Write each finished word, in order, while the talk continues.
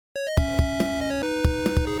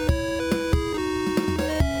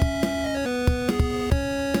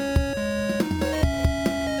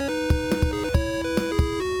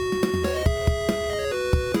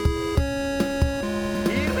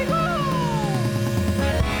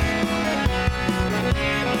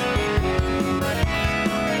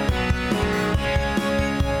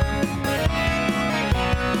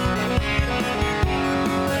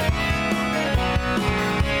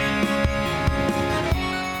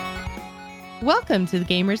Welcome to the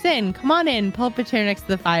Gamers Inn. Come on in, pull up a chair next to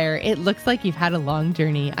the fire. It looks like you've had a long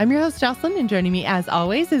journey. I'm your host, Jocelyn, and joining me as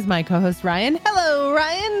always is my co-host, Ryan. Hello,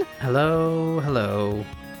 Ryan. Hello.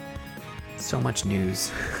 So much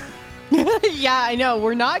news. Yeah, I know.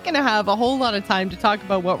 We're not going to have a whole lot of time to talk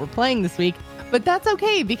about what we're playing this week, but that's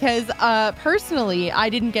okay because personally, I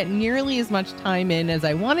didn't get nearly as much time in as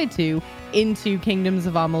I wanted to into Kingdoms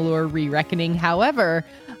of Amalur Reckoning. However,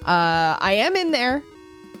 I am in there.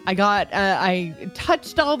 I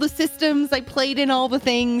touched all the systems, I played in all the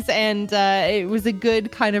things, and it was a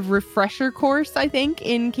good kind of refresher course, I think,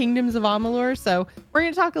 in Kingdoms of Amalur. So we're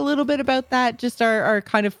going to talk a little bit about that, just our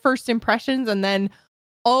kind of first impressions, and then,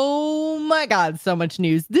 oh my God, so much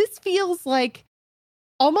news. This feels like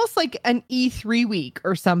almost like an E3 week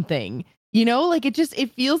or something. You know, like it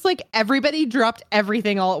feels like everybody dropped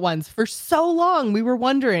everything all at once. For so long, we were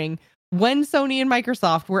wondering when Sony and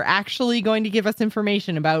Microsoft were actually going to give us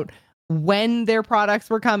information about when their products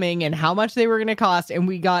were coming and how much they were going to cost.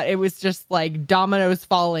 And it was just like dominoes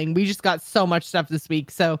falling. We just got so much stuff this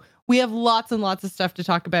week. So we have lots and lots of stuff to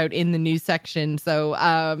talk about in the news section. So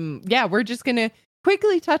yeah, we're just going to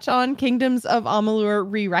quickly touch on Kingdoms of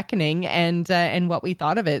Amalur Reckoning and what we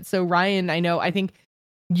thought of it. So Ryan, I think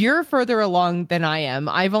you're further along than I am.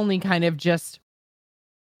 I've only kind of just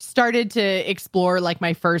started to explore like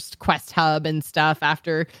my first quest hub and stuff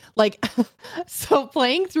after like so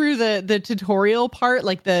playing through the tutorial part,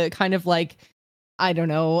 like the kind of like I don't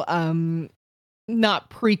know not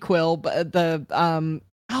prequel but the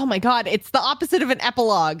oh my God, it's the opposite of an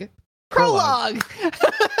epilogue. Prologue.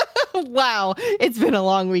 Wow, it's been a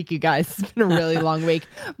long week, you guys. It's been a really long week.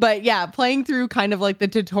 But yeah, playing through kind of like the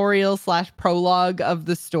tutorial / prologue of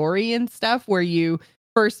the story and stuff where you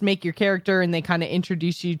first make your character and they kind of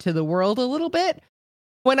introduce you to the world a little bit.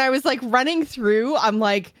 When I was like running through, I'm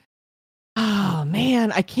like, oh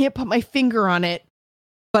man, I can't put my finger on it,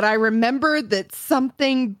 but I remember that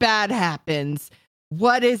something bad happens.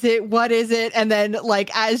 What is it? And then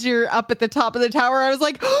like as you're up at the top of the tower, I was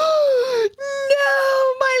like, oh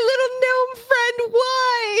no, my little gnome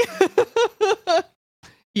friend, why?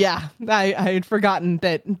 Yeah, I had forgotten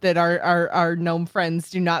that our gnome friends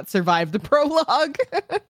do not survive the prologue.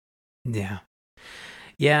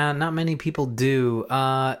 Yeah, not many people do.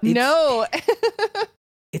 No.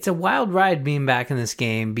 It's a wild ride being back in this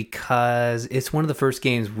game because it's one of the first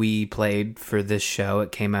games we played for this show.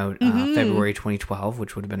 It came out February 2012,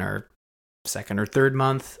 which would have been our second or third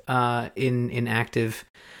month in active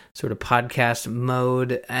sort of podcast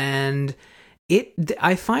mode. And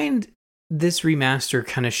I find this remaster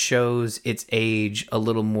kind of shows its age a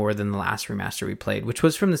little more than the last remaster we played, which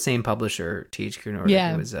was from the same publisher, THQ Nordic.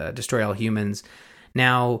 Yeah. It was Destroy All Humans.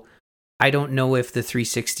 Now, I don't know if the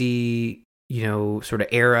 360, sort of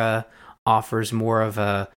era offers more of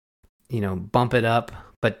a, bump it up,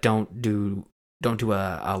 but don't do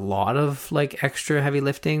a lot of like extra heavy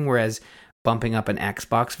lifting, whereas bumping up an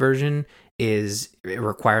Xbox version it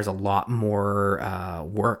requires a lot more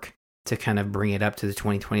work to kind of bring it up to the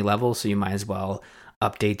 2020 level, so you might as well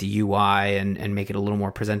update the UI and make it a little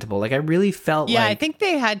more presentable. Like I really felt I think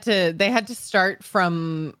they had to start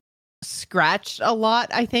from scratch a lot,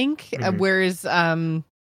 I think. Whereas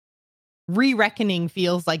Re-Reckoning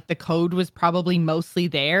feels like the code was probably mostly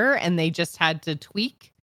there and they just had to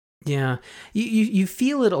tweak. Yeah. You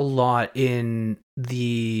feel it a lot in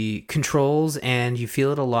the controls and you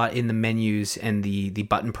feel it a lot in the menus and the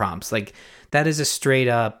button prompts. Like that is a straight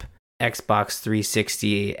up Xbox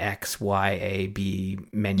 360 X, Y, A, B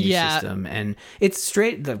menu system. And it's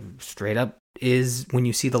straight up is when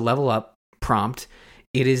you see the level up prompt,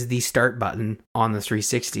 it is the start button on the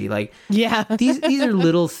 360. Like, yeah, these are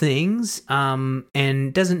little things,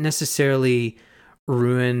 and doesn't necessarily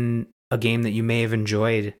ruin a game that you may have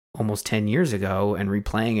enjoyed almost 10 years ago and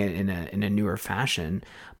replaying it in a newer fashion.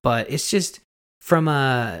 But it's just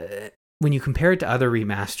when you compare it to other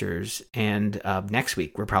remasters, and next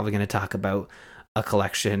week we're probably going to talk about a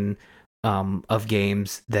collection of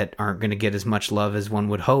games that aren't going to get as much love as one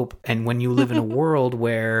would hope. And when you live in a world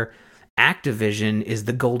where Activision is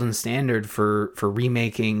the golden standard for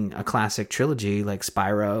remaking a classic trilogy like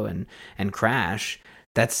Spyro and Crash,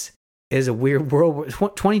 is a weird world.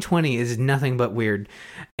 2020 is nothing but weird,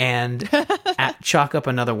 and chalk up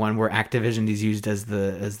another one where Activision is used as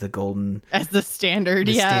the golden, as the standard,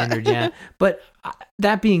 standard, yeah. But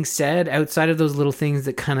that being said, outside of those little things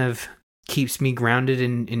that kind of keeps me grounded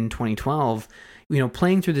in 2012,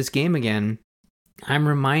 playing through this game again, I'm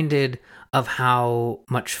reminded of how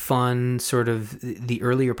much fun sort of the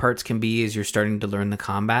earlier parts can be as you're starting to learn the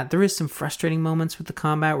combat. There is some frustrating moments with the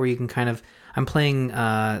combat where you can kind of I'm playing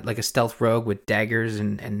like a stealth rogue with daggers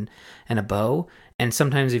and a bow, and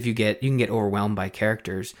sometimes you can get overwhelmed by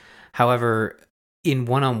characters. However, in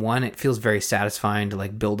one-on-one, it feels very satisfying to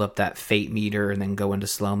like build up that fate meter and then go into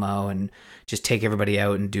slow-mo and just take everybody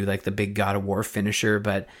out and do like the big God of War finisher.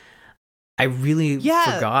 But I really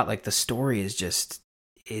forgot, like, the story is just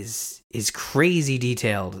is crazy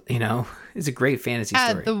detailed, you know. It's a great fantasy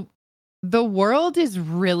story. The world is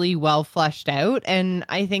really well fleshed out, and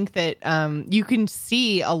I think that you can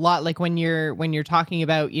see a lot, like when you're talking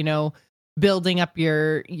about, you know, building up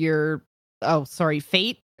your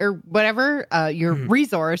fate or whatever, your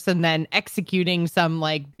resource, and then executing some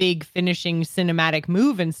like big finishing cinematic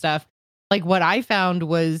move and stuff. Like what I found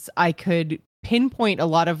was I could pinpoint a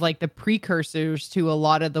lot of like the precursors to a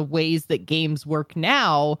lot of the ways that games work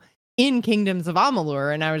now in Kingdoms of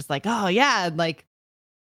Amalur. And I was like, oh yeah, like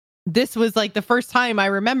this was like the first time I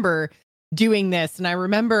remember doing this. And I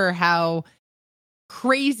remember how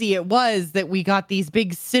crazy it was that we got these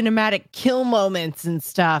big cinematic kill moments and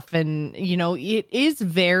stuff. And, you know, it is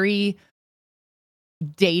very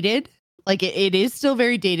dated. Like it is still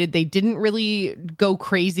very dated. They didn't really go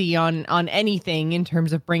crazy on anything in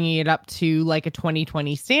terms of bringing it up to like a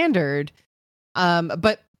 2020 standard.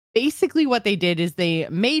 But basically what they did is they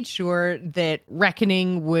made sure that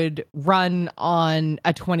Reckoning would run on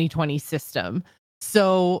a 2020 system.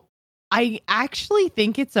 So I actually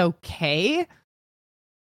think it's okay.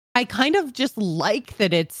 I kind of just like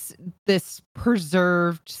that it's this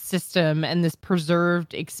preserved system and this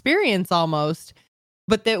preserved experience almost,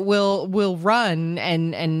 but that will run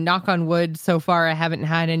and knock on wood. So far, I haven't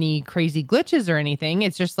had any crazy glitches or anything.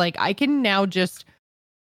 It's just like I can now just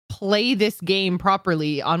play this game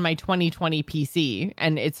properly on my 2020 PC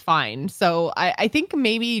and it's fine. So I think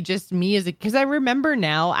maybe just me because I remember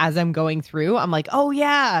now as I'm going through, I'm like, oh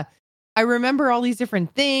yeah, I remember all these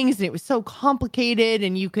different things and it was so complicated,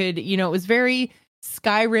 and you could, you know, it was very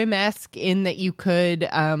Skyrim-esque in that you could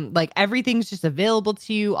like everything's just available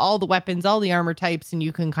to you, all the weapons, all the armor types, and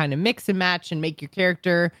you can kind of mix and match and make your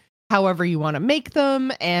character however you want to make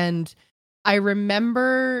them. And I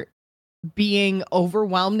remember being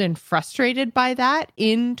overwhelmed and frustrated by that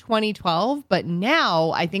in 2012, but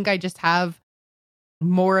now I think I just have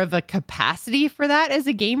more of a capacity for that as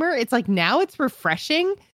a gamer. It's like now it's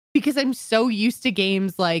refreshing because I'm so used to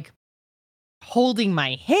games like holding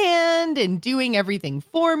my hand and doing everything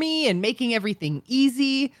for me and making everything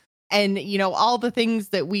easy. And, you know, all the things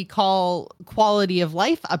that we call quality of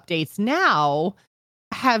life updates now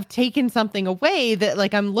have taken something away that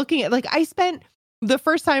like I'm looking at. Like I spent the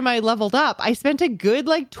first time I leveled up, I spent a good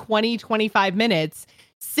like 25 minutes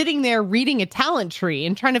sitting there reading a talent tree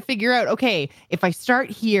and trying to figure out, okay, if I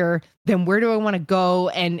start here, then where do I want to go?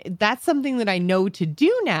 And that's something that I know to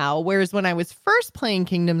do now. Whereas when I was first playing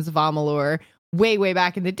Kingdoms of Amalur, way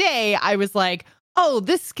back in the day, I was like, oh,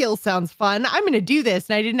 this skill sounds fun. I'm going to do this.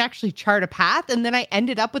 And I didn't actually chart a path. And then I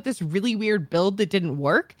ended up with this really weird build that didn't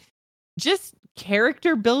work. Just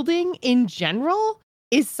character building in general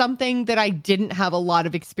is something that I didn't have a lot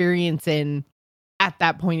of experience in at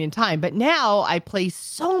that point in time. But now I play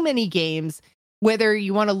so many games, whether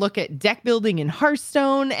you want to look at deck building in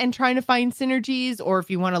Hearthstone and trying to find synergies, or if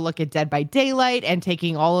you want to look at Dead by Daylight and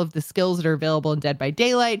taking all of the skills that are available in Dead by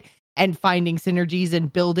Daylight and finding synergies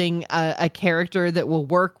and building a character that will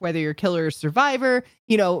work, whether you're killer or survivor,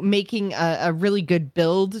 you know, making a really good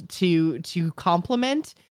build to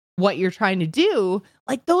complement what you're trying to do.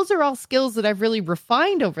 Like those are all skills that I've really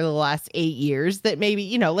refined over the last 8 years that maybe,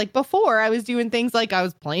 you know, like before I was doing things like I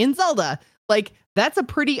was playing Zelda. Like that's a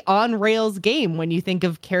pretty on rails game when you think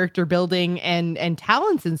of character building and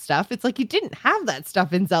talents and stuff. It's like you didn't have that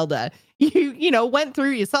stuff in Zelda. You know, went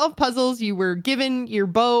through, you solved puzzles, you were given your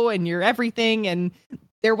bow and your everything, and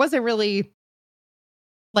there wasn't really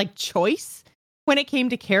like choice when it came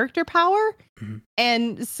to character power. Mm-hmm.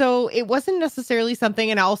 And so it wasn't necessarily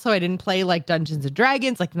something. And also I didn't play like Dungeons and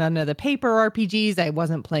Dragons, like none of the paper RPGs. I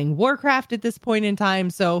wasn't playing Warcraft at this point in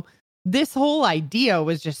time. So this whole idea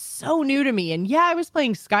was just so new to me. And yeah, I was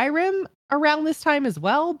playing Skyrim around this time as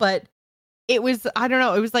well, but it was, I don't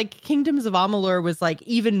know, it was like Kingdoms of Amalur was like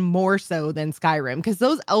even more so than Skyrim, because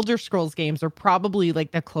those Elder Scrolls games are probably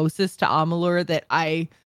like the closest to Amalur that I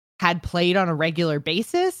had played on a regular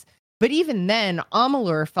basis. But even then,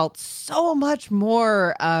 Amalur felt so much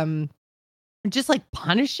more just like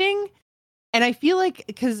punishing. And I feel like,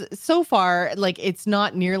 because so far, like it's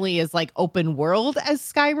not nearly as like open world as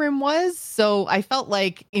Skyrim was. So I felt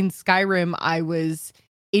like in Skyrim, I was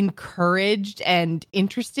encouraged and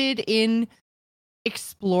interested in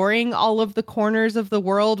exploring all of the corners of the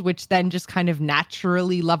world, which then just kind of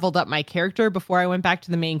naturally leveled up my character before I went back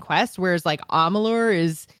to the main quest. Whereas like Amalur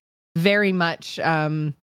is very much,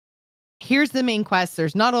 here's the main quest.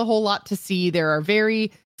 There's not a whole lot to see. There are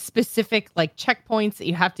very specific like checkpoints that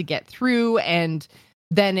you have to get through, and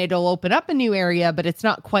then it'll open up a new area, but it's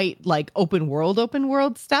not quite like open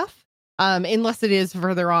world stuff. Unless it is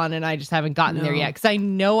further on and I just haven't gotten there yet. Because I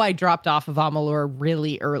know I dropped off of Amalur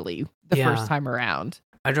really early the first time around.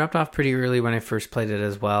 I dropped off pretty early when I first played it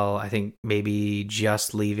as well. I think maybe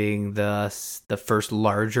just leaving the first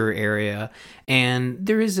larger area. And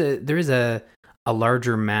there is a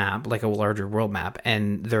larger map, like a larger world map,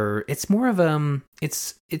 and it's more of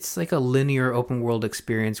it's like a linear open world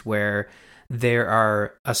experience where there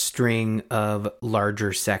are a string of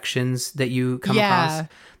larger sections that you come across.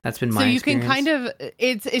 That's been my experience. So you can kind of,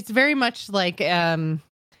 it's very much like,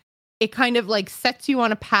 it kind of like sets you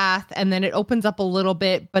on a path and then it opens up a little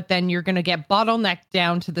bit, but then you're going to get bottlenecked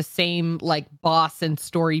down to the same like boss and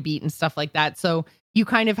story beat and stuff like that. So you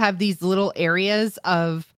kind of have these little areas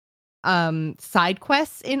of side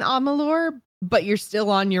quests in Amalur, but you're still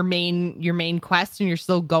on your main quest and you're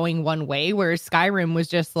still going one way. Whereas Skyrim was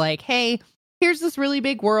just like, hey, here's this really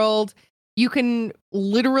big world. You can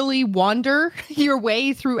literally wander your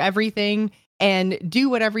way through everything and do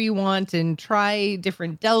whatever you want and try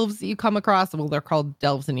different delves that you come across. Well, they're called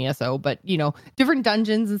delves in ESO, but you know, different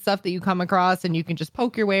dungeons and stuff that you come across, and you can just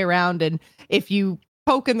poke your way around. And if you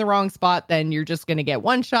poke in the wrong spot, then you're just going to get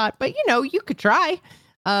one shot, but you know, you could try.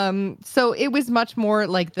 So it was much more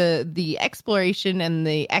like the exploration and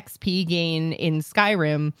the XP gain in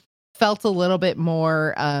Skyrim felt a little bit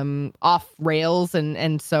more off rails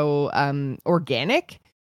and so organic.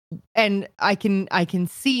 And I can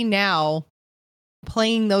see now,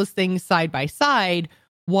 playing those things side by side,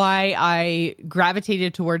 why I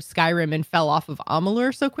gravitated towards Skyrim and fell off of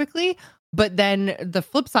Amalur so quickly. But then the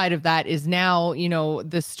flip side of that is now, you know,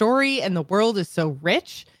 the story and the world is so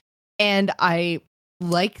rich, and I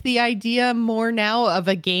like the idea more now of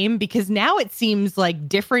a game because now it seems like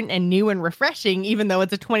different and new and refreshing, even though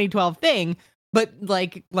it's a 2012 thing. But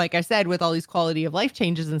like I said, with all these quality of life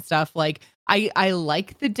changes and stuff, like I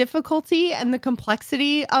like the difficulty and the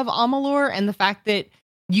complexity of Amalur, and the fact that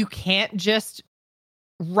you can't just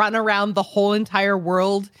run around the whole entire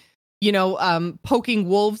world, you know, poking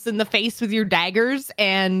wolves in the face with your daggers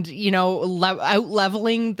and, you know, out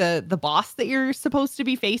leveling the boss that you're supposed to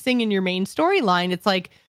be facing in your main storyline. It's like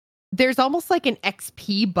there's almost like an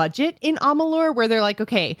XP budget in Amalur where they're like,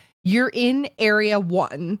 okay, you're in area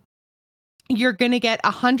 1. You're going to get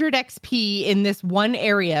 100 XP in this one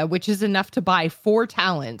area, which is enough to buy 4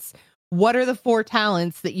 talents. What are the 4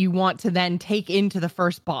 talents that you want to then take into the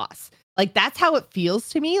first boss? Like, that's how it feels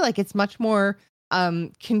to me. Like, it's much more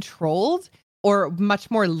controlled or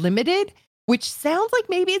much more limited, which sounds like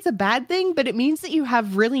maybe it's a bad thing, but it means that you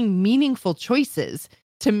have really meaningful choices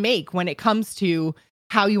to make when it comes to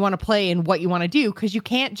how you want to play and what you want to do, because you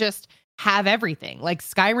can't just have everything. Like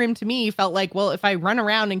Skyrim to me felt like, well, if I run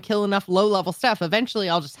around and kill enough low level stuff, eventually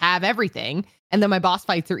I'll just have everything, and then my boss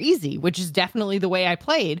fights are easy, which is definitely the way I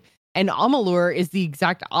played. And Amalur is the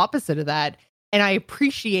exact opposite of that. And I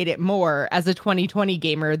appreciate it more as a 2020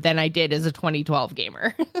 gamer than I did as a 2012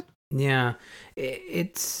 gamer. Yeah,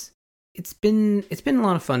 it's been a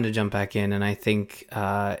lot of fun to jump back in, and I think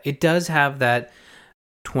it does have that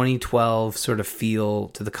 2012 sort of feel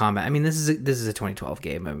to the combat. I mean, this is a 2012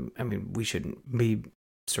 game. I mean, we shouldn't be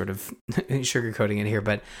sort of sugarcoating it here,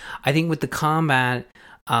 but I think with the combat,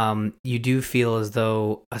 you do feel as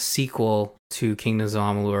though a sequel to Kingdoms of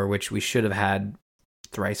Amalur, which we should have had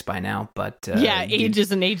thrice by now, but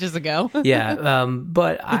ages and ages ago. But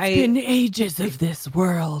it's been ages of this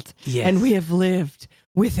world, yes, and we have lived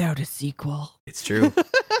without a sequel. It's true.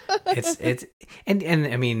 it's and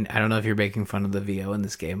I mean, I don't know if you're making fun of the VO in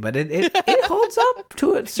this game, but it holds up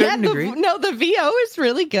to a certain degree. No, the VO is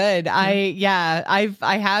really good. I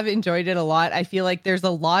have enjoyed it a lot. I feel like there's a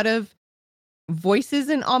lot of voices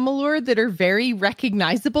in Amalur that are very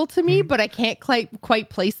recognizable to me, but I can't quite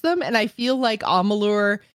place them. And I feel like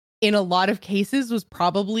Amalur, in a lot of cases, was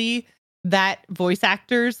probably that voice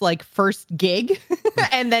actor's like first gig.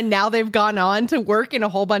 And then now they've gone on to work in a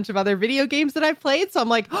whole bunch of other video games that I've played. So I'm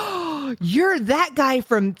like, oh, you're that guy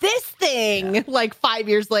from this thing, like 5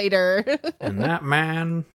 years later. And that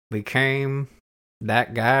man became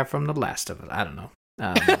that guy from The Last of Us. I don't know.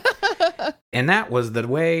 And that was the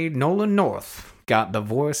way Nolan North got the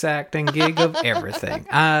voice acting gig of everything.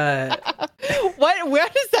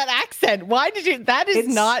 What is that accent? Why did you? That is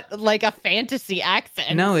not like a fantasy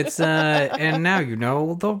accent. No, it's and now you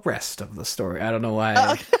know the rest of the story. I don't know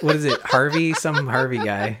why. What is it? Harvey, some Harvey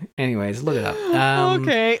guy. Anyways, look it up.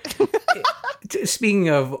 Okay. Speaking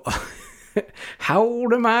of, how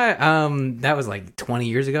old am I? That was like 20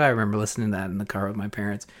 years ago. I remember listening to that in the car with my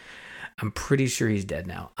parents. I'm pretty sure he's dead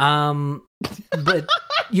now. But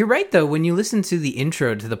you're right though. When you listen to the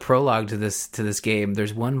intro to the prologue to this game,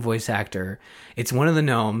 there's one voice actor. It's one of the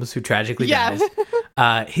gnomes who tragically dies.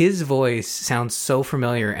 His voice sounds so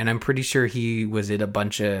familiar, and I'm pretty sure he was in a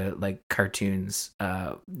bunch of like cartoons,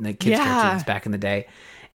 like kids cartoons back in the day,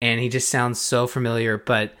 and he just sounds so familiar.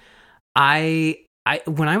 But I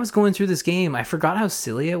when I was going through this game, I forgot how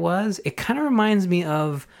silly it was. It kind of reminds me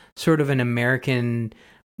of sort of an American,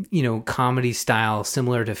 comedy style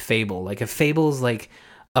similar to Fable. Like if Fable's like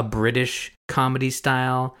a British comedy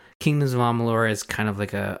style, Kingdoms of Amalur is kind of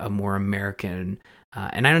like a more American.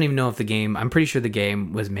 And I don't even know if I'm pretty sure the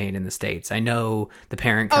game was made in the States. I know the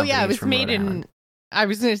parent company. Oh yeah, it was made in. I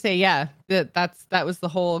was going to say, that was the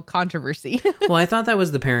whole controversy. Well, I thought that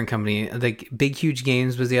was the parent company. Like Big Huge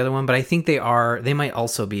Games was the other one, but I think they might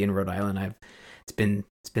also be in Rhode Island. It's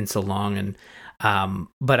been so long, and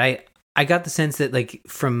but I got the sense that like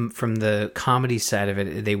from the comedy side of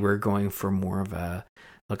it, they were going for more of a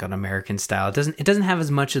like an American style. It doesn't have as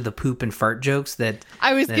much of the poop and fart jokes that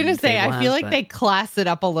I was gonna say. I feel like they class it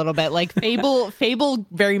up a little bit. Like Fable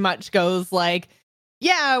very much goes like,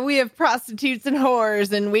 yeah, we have prostitutes and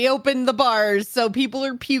whores, and we open the bars so people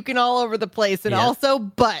are puking all over the place, and also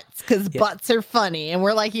butts, because butts are funny. And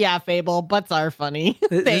we're like, yeah, Fable, butts are funny.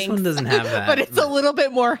 This one doesn't have that. But it's a little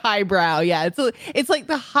bit more highbrow. Yeah, it's like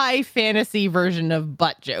the high fantasy version of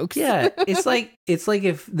butt jokes. Yeah, it's like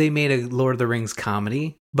if they made a Lord of the Rings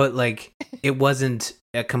comedy, but like it wasn't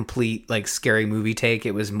a complete like scary movie take.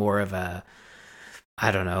 It was more of a, I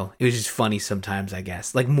don't know. It was just funny sometimes, I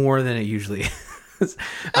guess, like more than it usually is.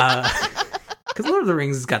 Because Lord of the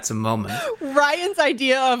Rings has got some moments. Ryan's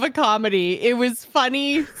idea of a comedy. It was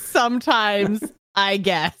funny sometimes, I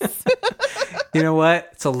guess. You know what?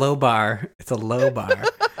 It's a low bar. Cast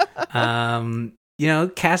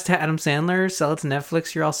Adam Sandler, sell it to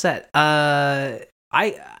Netflix, you're all set. I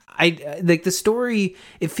like the story.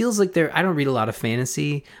 It feels like I don't read a lot of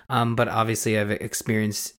fantasy, but obviously I've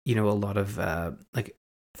experienced, a lot of like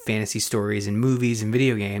fantasy stories and movies and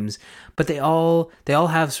video games, but they all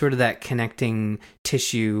have sort of that connecting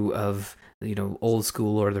tissue of old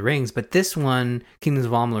school Lord of the Rings. But this one, Kingdoms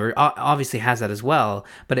of Amalur, obviously has that as well,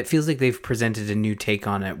 but it feels like they've presented a new take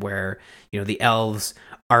on it where the elves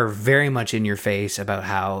are very much in your face about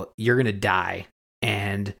how you're gonna die,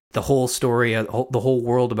 and the whole story, the whole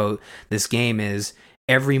world about this game is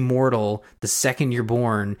every mortal, the second you're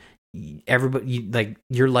born, everybody, like,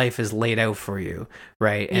 your life is laid out for you,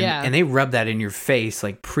 right? And they rub that in your face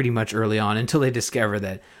like pretty much early on, until they discover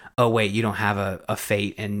that, oh wait, you don't have a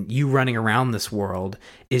fate, and you running around this world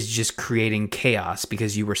is just creating chaos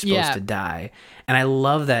because you were supposed to die. And I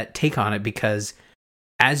love that take on it, because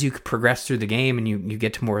as you progress through the game and you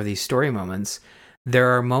get to more of these story moments,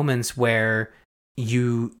 there are moments where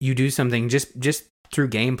you do something just through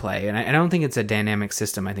gameplay, and I don't think it's a dynamic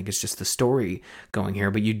system. I think it's just the story going here.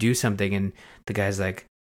 But you do something, and the guy's like,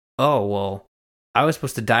 "Oh, well, I was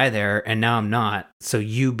supposed to die there, and now I'm not. So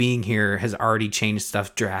you being here has already changed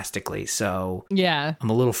stuff drastically. So I'm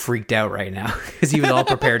a little freaked out right now, because he was all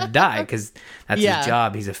prepared to die, because that's his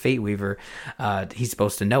job. He's a fate weaver. He's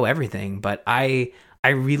supposed to know everything. But I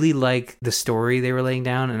really like the story they were laying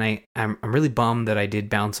down, and I'm really bummed that I did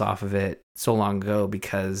bounce off of it so long ago,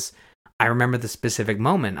 because I remember the specific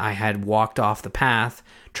moment. I had walked off the path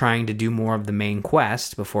trying to do more of the main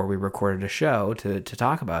quest before we recorded a show to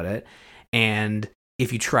talk about it. And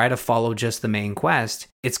if you try to follow just the main quest,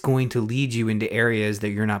 it's going to lead you into areas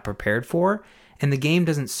that you're not prepared for. And the game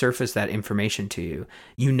doesn't surface that information to you.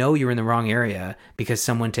 You're in the wrong area because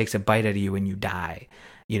someone takes a bite out of you and you die.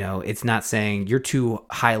 It's not saying you're too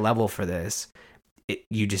high level for this.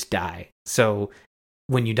 You just die. So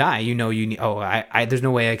when you die, there's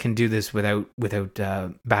no way I can do this without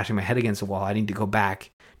bashing my head against a wall. I need to go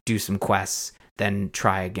back, do some quests, then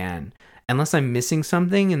try again. Unless I'm missing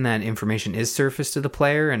something and that information is surfaced to the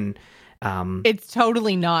player, and it's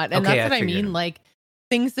totally not. And that's what I mean. Like,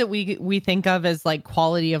 things that we think of as like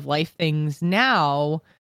quality of life things now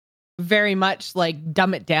very much like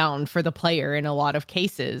dumb it down for the player in a lot of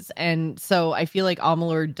cases. And so I feel like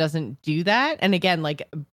Amalur doesn't do that. And again, like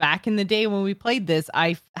back in the day when we played this,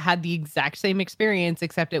 I had the exact same experience,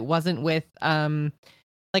 except it wasn't with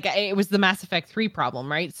like it was the Mass Effect 3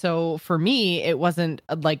 problem, right? So for me, it wasn't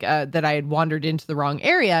like that I had wandered into the wrong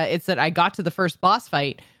area. It's that I got to the first boss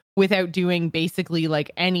fight without doing basically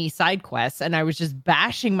like any side quests, and I was just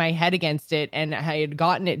bashing my head against it, and I had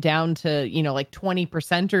gotten it down to, like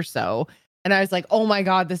 20% or so. And I was like, oh my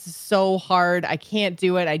God, this is so hard. I can't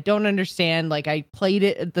do it. I don't understand. Like I played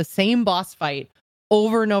it the same boss fight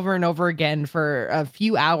over and over and over again for a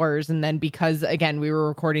few hours. And then because, again, we were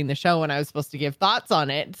recording the show and I was supposed to give thoughts on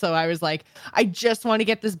it. So I was like, I just want to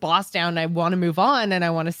get this boss down. I want to move on and I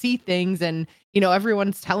want to see things. And,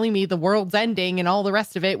 everyone's telling me the world's ending and all the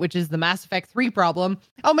rest of it, which is the Mass Effect 3 problem.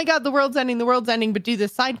 Oh my God, the world's ending, but do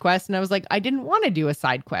this side quest. And I was like, I didn't want to do a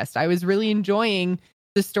side quest. I was really enjoying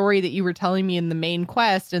the story that you were telling me in the main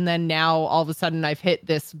quest. And then now all of a sudden I've hit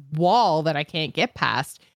this wall that I can't get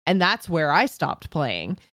past. And that's where I stopped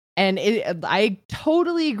playing. And I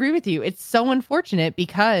totally agree with you. It's so unfortunate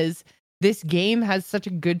because this game has such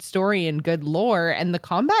a good story and good lore, and the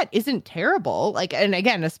combat isn't terrible. Like, and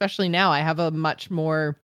again, especially now, I have a much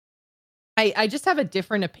more, I just have a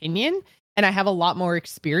different opinion and I have a lot more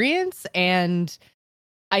experience. And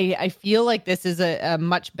I feel like this is a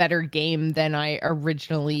much better game than I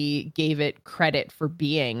originally gave it credit for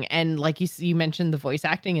being. And like you mentioned the voice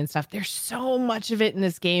acting and stuff, there's so much of it in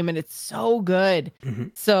this game and it's so good. Mm-hmm.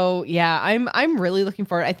 So yeah, I'm really looking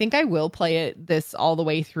forward. I think I will play this all the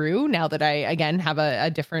way through now that I, again, have a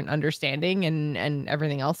different understanding and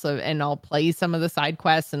everything else. And I'll play some of the side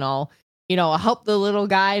quests and I'll help the little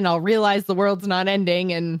guy and I'll realize the world's not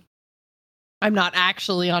ending and I'm not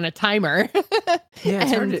actually on a timer. Yeah,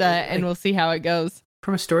 and we'll see how it goes.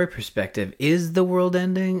 From a story perspective, is the world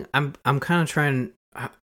ending? I'm kind of trying.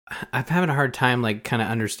 I'm having a hard time, like, kind of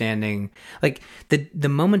understanding, like, the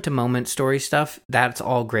moment to moment story stuff. That's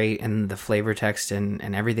all great, and the flavor text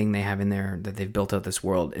and everything they have in there that they've built out this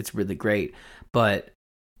world. It's really great, but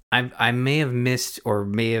I may have missed or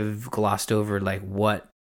may have glossed over, like, what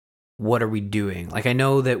are we doing? Like, I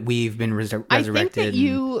know that we've been resurrected. I think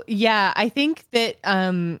that I think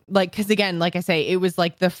that, like, cause again, like I say, it was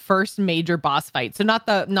like the first major boss fight. So not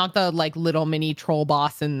the like little mini troll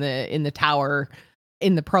boss in the tower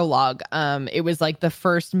in the prologue. It was like the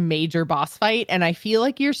first major boss fight. And I feel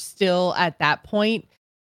like you're still at that point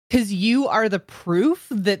cause you are the proof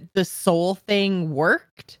that the soul thing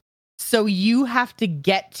worked. So you have to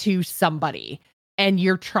get to somebody. And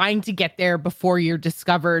you're trying to get there before you're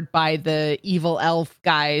discovered by the evil elf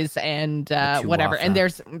guys and whatever. And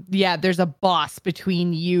there's a boss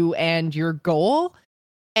between you and your goal.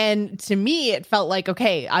 And to me, it felt like,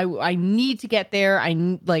 okay, I need to get there.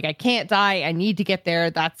 I can't die. I need to get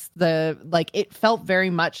there. That's it felt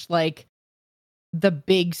very much like the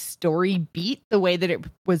big story beat. The way that it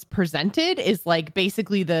was presented is like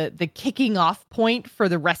basically the kicking off point for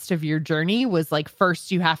the rest of your journey was like,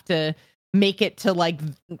 first you have to make it to, like,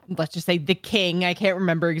 let's just say the king. I can't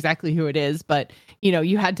remember exactly who it is, but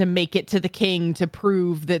you had to make it to the king to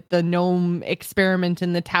prove that the gnome experiment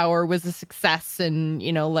in the tower was a success and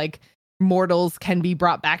like mortals can be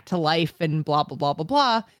brought back to life and blah blah blah blah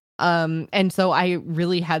blah. And so I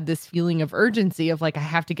really had this feeling of urgency of like, I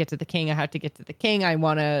have to get to the king. I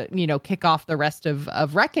want to kick off the rest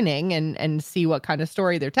of Reckoning and see what kind of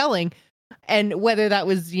story they're telling. And whether that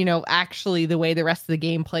was, actually the way the rest of the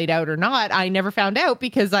game played out or not, I never found out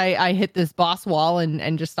because I hit this boss wall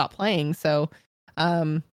and just stopped playing. So,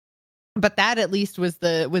 but that at least was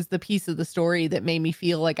the piece of the story that made me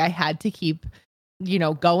feel like I had to keep,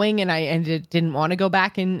 going. And I didn't want to go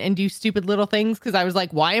back and do stupid little things because I was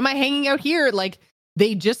like, why am I hanging out here? Like,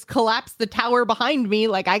 they just collapsed the tower behind me.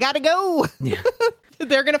 Like, I gotta go. Yeah.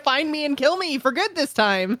 They're going to find me and kill me for good this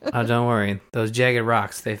time. Oh, don't worry. Those jagged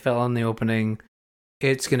rocks, they fell in the opening.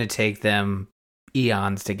 It's going to take them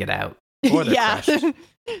eons to get out. Or they're crushed.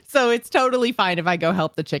 So it's totally fine if I go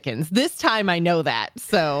help the chickens. This time I know that.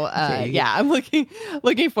 So I'm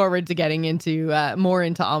looking forward to getting into more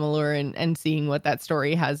into Amalur and seeing what that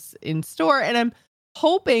story has in store. And I'm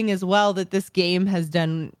hoping as well that this game has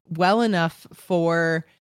done well enough for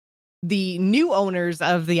the new owners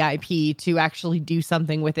of the IP to actually do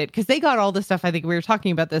something with it, because they got all the stuff. I think we were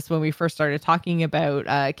talking about this when we first started talking about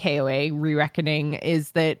KOA Re-Reckoning, is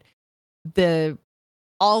that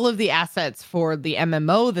all of the assets for the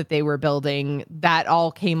MMO that they were building, that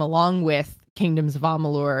all came along with Kingdoms of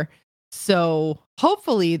Amalur. So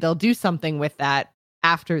hopefully they'll do something with that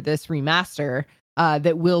after this remaster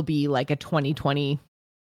that will be like a 2020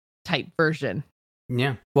 type version.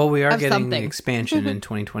 Yeah. Well, we are getting the expansion in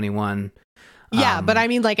 2021. Yeah, but I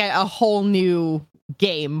mean like a whole new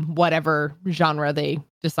game, whatever genre they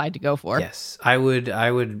decide to go for. Yes. I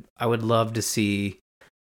would love to see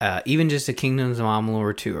even just a Kingdoms of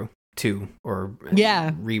Amalur 2 or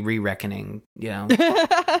Reckoning,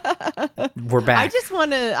 we're back.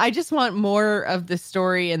 I just want more of this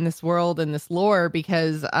story and this world and this lore,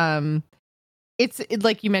 because it's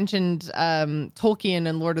like you mentioned, Tolkien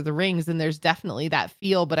and Lord of the Rings, and there's definitely that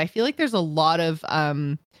feel, but I feel like there's a lot of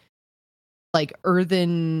like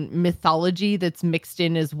earthen mythology that's mixed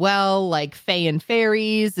in as well. Like fae and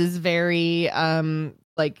fairies is very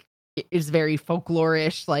very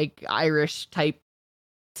folklorish, like Irish type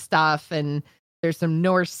stuff, and there's some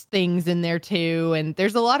Norse things in there too, and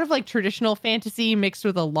there's a lot of like traditional fantasy mixed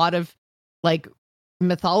with a lot of like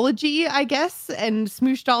mythology, I guess, and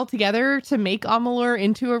smooshed all together to make Amalur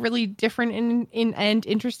into a really different and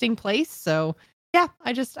interesting place. So yeah,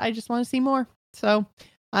 I just want to see more. So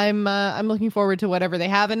I'm looking forward to whatever they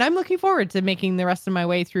have, and I'm looking forward to making the rest of my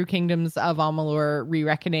way through Kingdoms of Amalur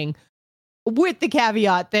Re-Reckoning, with the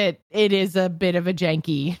caveat that it is a bit of a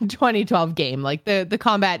janky 2012 game. Like the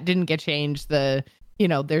combat didn't get changed.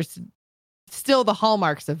 There's still the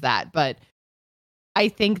hallmarks of that, but I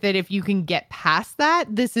think that if you can get past that,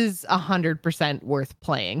 this is 100% worth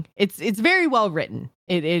playing. It's very well written.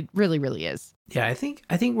 It really, really is. Yeah, I think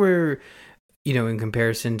we're, in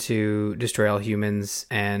comparison to Destroy All Humans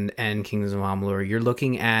and Kingdoms of Amalur, you're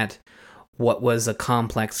looking at what was a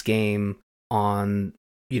complex game on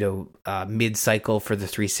mid-cycle for the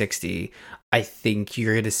 360. I think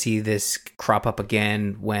you're going to see this crop up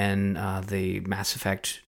again when the Mass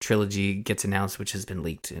Effect trilogy gets announced, which has been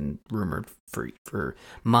leaked and rumored for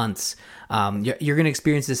months. You're going to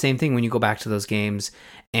experience the same thing when you go back to those games,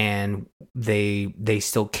 and they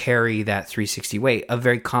still carry that 360 weight. A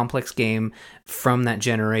very complex game from that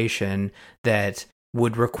generation that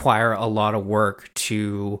would require a lot of work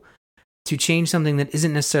to change something that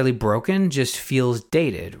isn't necessarily broken, just feels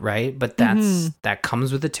dated, right? But that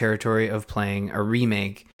comes with the territory of playing a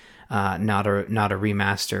remake, not a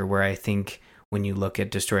remaster, where I think when you look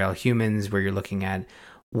at Destroy All Humans, where you're looking at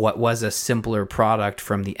what was a simpler product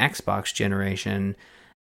from the Xbox generation,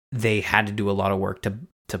 they had to do a lot of work to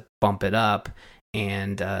bump it up,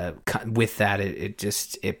 and with that,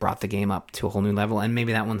 it brought the game up to a whole new level. And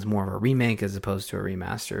maybe that one's more of a remake as opposed to a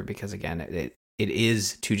remaster, because again, it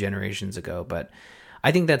is 2 generations ago. But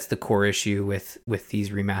I think that's the core issue with these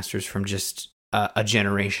remasters from just a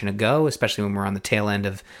generation ago, especially when we're on the tail end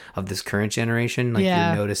of this current generation. Like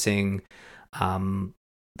you're noticing,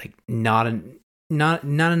 like not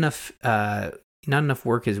enough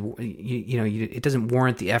work is, it doesn't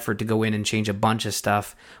warrant the effort to go in and change a bunch of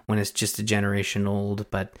stuff when it's just a generation old.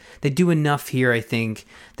 But they do enough here, I think,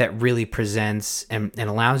 that really presents and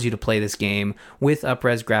allows you to play this game with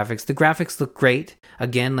up-res graphics. The graphics look great.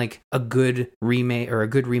 Again, like a good remake or a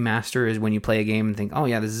good remaster is when you play a game and think, oh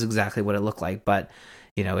yeah, this is exactly what it looked like. But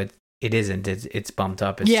it isn't. It's bumped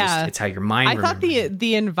up. It's just, it's how your mind remembers. I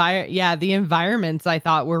thought the environments I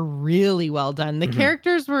thought were really well done. The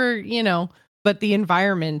characters were, but the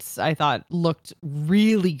environments I thought looked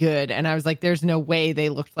really good, and I was like, "There's no way they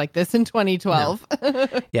looked like this in 2012." No.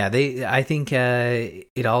 Yeah, I think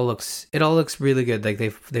it all looks really good. Like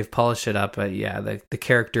they've polished it up. But yeah, the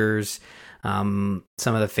characters, some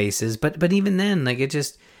of the faces, but even then, like it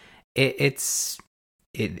is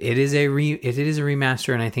a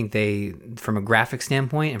remaster, and I think they, from a graphic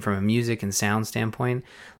standpoint and from a music and sound standpoint,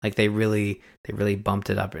 like they really bumped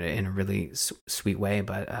it up in a really sweet way.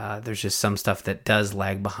 But there's just some stuff that does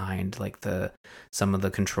lag behind, like some of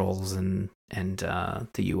the controls and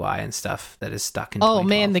the UI and stuff that is stuck in. Oh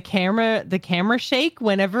man, the camera shake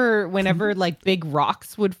whenever like big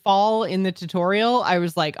rocks would fall in the tutorial. I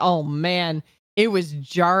was like, oh man, it was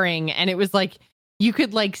jarring, and it was like, you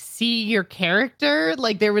could like see your character,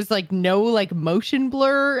 like there was like no like motion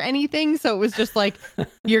blur or anything. So it was just like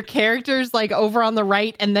your character's like over on the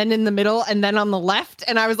right and then in the middle and then on the left.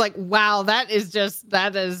 And I was like, wow, that is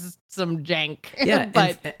some jank. Yeah.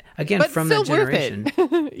 but from that generation.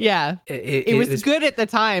 Yeah. It was good at the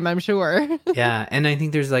time, I'm sure. Yeah. And I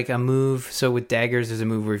think there's like a move. So with daggers, there's a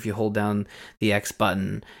move where if you hold down the X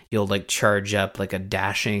button, you'll like charge up like a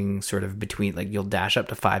dashing sort of between, like you'll dash up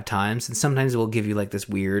to 5 times. And sometimes it will give you like this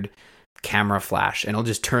weird camera flash, and it'll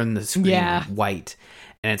just turn the screen white.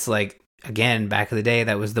 And it's like, again, back in the day,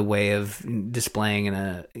 that was the way of displaying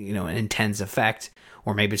an intense effect.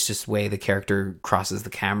 Or maybe it's just the way the character crosses the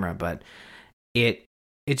camera. But there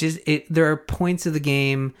are points of the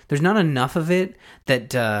game, there's not enough of it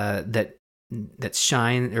that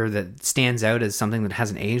shine or that stands out as something that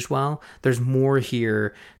hasn't aged well. There's more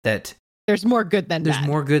here that there's more good than bad. There's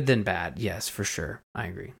more good than bad. Yes, for sure. I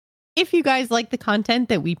agree. if you guys like the content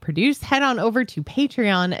that we produce, head on over to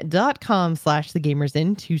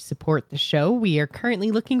patreon.com/thegamersin to support the show. We are currently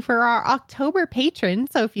looking for our October patron.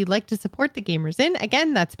 So if you'd like to support the Gamers In,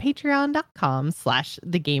 again, that's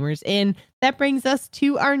patreon.com/thegamersin. That brings us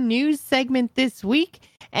to our news segment this week.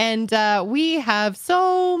 And we have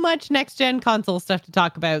so much next-gen console stuff to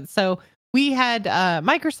talk about. So we had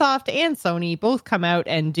Microsoft and Sony both come out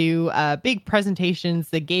and do big presentations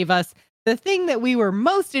that gave us the thing that we were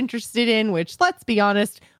most interested in, which, let's be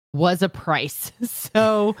honest, was a price.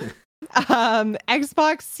 So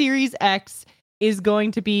Xbox Series X is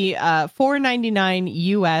going to be $499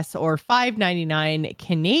 US or $599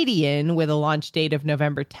 Canadian with a launch date of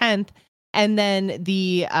November 10th. And then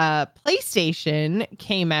the PlayStation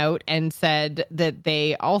came out and said that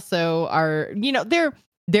they also are,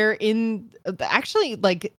 they're in actually,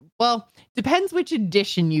 like, well, depends which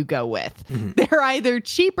edition you go with. Mm-hmm. They're either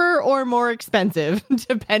cheaper or more expensive,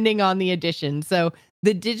 depending on the edition. So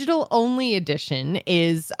the digital only edition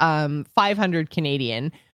is 500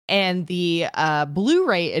 Canadian, and the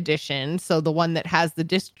Blu-ray edition, so the one that has the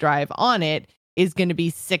disc drive on it, is going to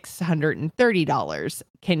be $630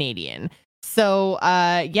 Canadian. So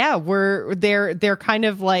they're kind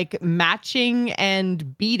of like matching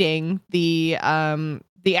and beating the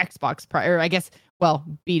Xbox price, or I guess, well,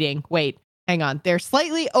 beating. Wait, hang on. They're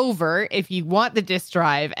slightly over if you want the disc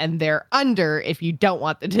drive, and they're under if you don't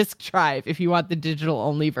want the disc drive, if you want the digital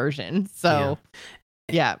only version. So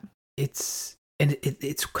yeah. It's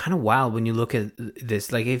kind of wild when you look at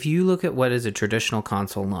this. Like, if you look at what is a traditional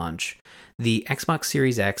console launch, the Xbox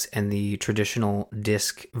Series X and the traditional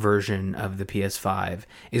disc version of the PS5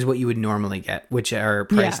 is what you would normally get, which are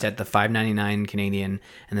priced at the $599 Canadian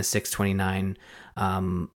and the $629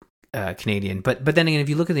 Canadian. But then again, if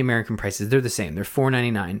you look at the American prices, they're the same. They're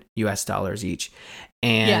 $499 US dollars each.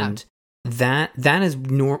 And that is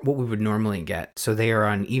what we would normally get. So they are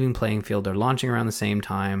on even playing field. They're launching around the same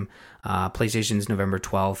time. PlayStation's November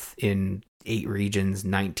 12th in 8 regions,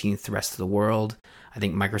 19th the rest of the world. I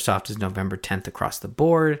think Microsoft is November 10th across the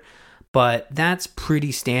board. But that's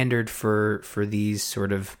pretty standard for these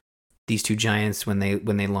sort of these two giants when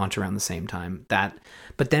they launch around the same time.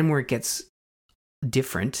 But then where it gets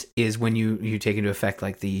different is when you take into effect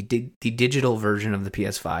like the digital version of the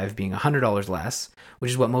PS5 being $100 less,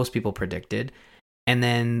 which is what most people predicted, and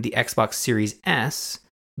then the Xbox Series S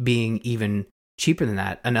being even cheaper than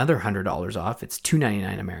that, another $100 off. It's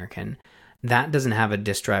 $299 American. That doesn't have a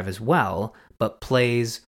disc drive as well, but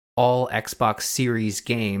plays all Xbox Series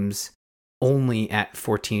games only at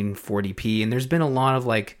 1440p. And there's been a lot of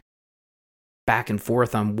like back and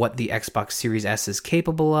forth on what the Xbox Series S is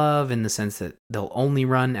capable of, in the sense that they'll only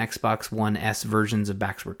run Xbox One S versions of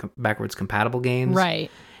backwards compatible games. Right.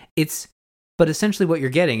 But essentially what you're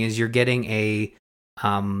getting is you're getting a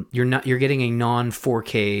non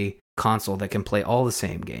 4K console that can play all the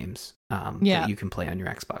same games that you can play on your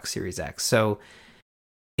Xbox Series X. So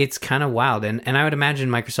it's kind of wild. And I would imagine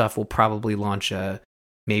Microsoft will probably launch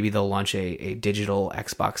maybe they'll launch a digital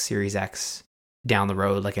Xbox Series X down the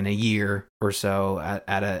road, like in a year or so,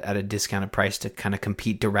 at a discounted price to kind of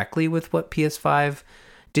compete directly with what PS5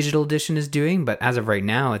 digital edition is doing. But as of right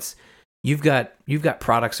now, you've got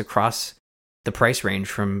products across the price range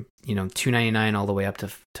from $299 all the way up to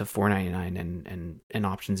 $499 and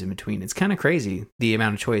options in between. It's kind of crazy the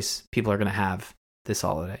amount of choice people are going to have this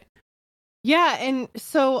holiday. Yeah, and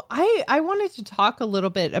so I wanted to talk a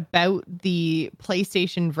little bit about the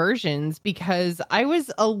PlayStation versions, because I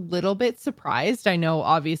was a little bit surprised. I know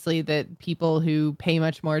obviously that people who pay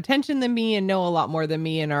much more attention than me and know a lot more than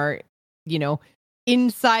me and are,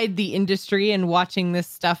 inside the industry and watching this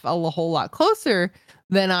stuff a whole lot closer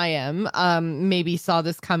than I am, maybe saw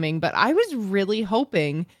this coming. But I was really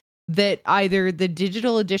hoping that either the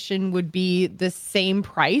digital edition would be the same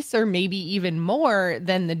price or maybe even more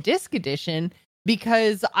than the disc edition,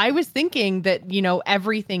 because I was thinking that,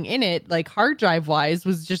 everything in it, like hard drive wise,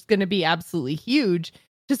 was just going to be absolutely huge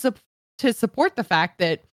to support the fact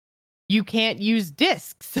that you can't use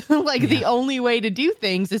discs. The only way to do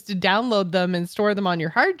things is to download them and store them on your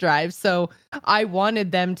hard drive. So I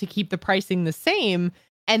wanted them to keep the pricing the same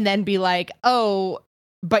and then be like, oh,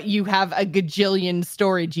 but you have a gajillion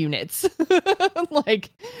storage units.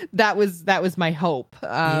 That was my hope.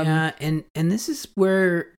 And this is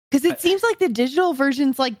where, because it seems like the digital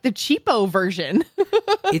version's like the cheapo version.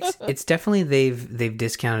 it's definitely they've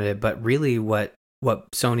discounted it, but really what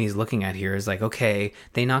Sony's looking at here is like, okay,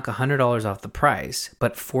 they knock $100 off the price,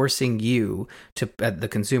 but forcing you the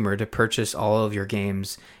consumer to purchase all of your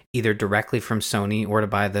games either directly from Sony or to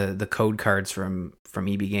buy the code cards from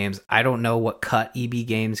EB Games. I don't know what cut EB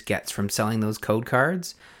Games gets from selling those code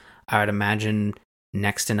cards. I would imagine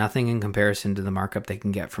next to nothing in comparison to the markup they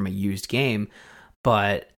can get from a used game.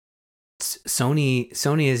 But Sony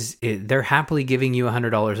they're happily giving you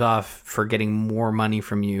 $100 off for getting more money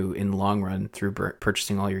from you in the long run through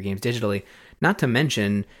purchasing all your games digitally. Not to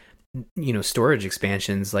mention, storage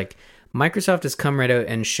expansions. Like, Microsoft has come right out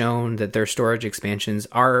and shown that their storage expansions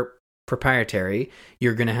are proprietary.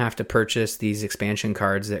 You're going to have to purchase these expansion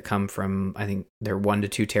cards that come from, I think they're 1 to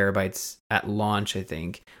 2 terabytes at launch. I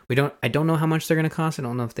think I don't know how much they're going to cost. I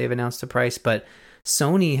don't know if they've announced the price, but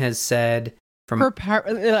Sony has said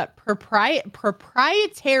proprietary.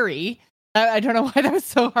 I don't know why that was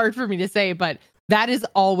so hard for me to say, but that is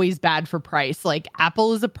always bad for price. Like,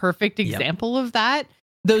 Apple is a perfect example of that.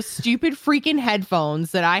 Those stupid freaking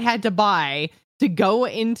headphones that I had to buy to go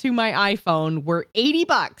into my iPhone were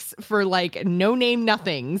 $80 for like no name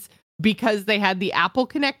nothings because they had the Apple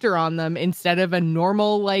connector on them instead of a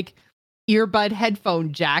normal like earbud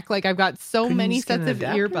headphone jack. Like, I've got so many sets of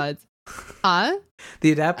earbuds. Huh?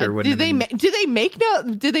 The adapter wouldn't. Do they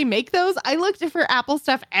make those? I looked for Apple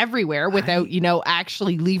stuff everywhere without,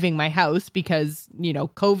 actually leaving my house because,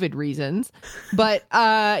 COVID reasons. But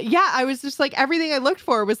I was just like, everything I looked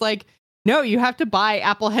for was like, no, you have to buy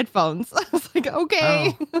Apple headphones. I was like,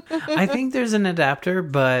 okay. Oh. I think there's an adapter,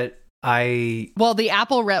 but the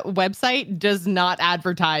Apple website does not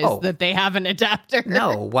advertise that they have an adapter.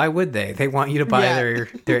 No, why would they? They want you to buy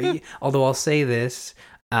their. Although I'll say this.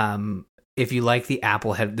 If you like the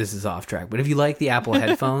Apple this is off track, but if you like the Apple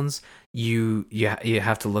headphones, you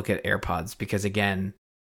have to look at AirPods because, again,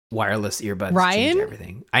 wireless earbuds change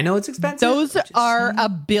everything. I know it's expensive. Those are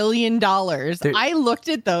 $1 billion. I looked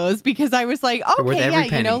at those because I was like, okay,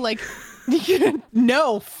 yeah,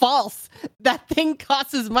 no, false. That thing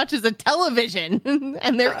costs as much as a television,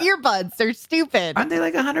 and they're earbuds. They're stupid. Aren't they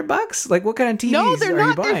like $100? Like, what kind of TVs No, they're are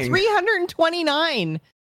not. you buying? They're $329.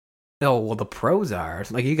 Oh, well, the pros are.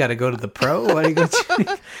 Like, you got to go to the pro. Why do you go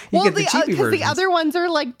get the cheapy versions. The other ones are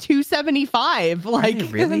like $275.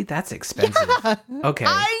 Like, really? That's expensive. Yeah, okay.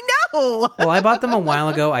 I know. Well, I bought them a while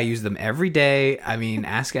ago. I use them every day. I mean,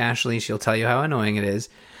 ask Ashley. She'll tell you how annoying it is.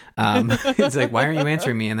 It's like, why aren't you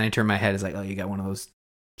answering me? And then I turn my head. It's like, oh, you got one of those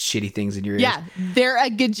shitty things in your ears. Yeah, they're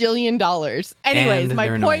 $1 gajillion. Anyways,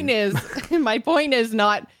 my point is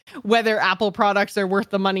not whether Apple products are worth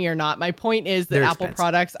the money or not. My point is that Apple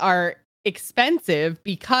products are expensive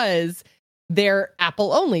because they're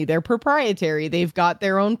Apple only. They're proprietary. They've got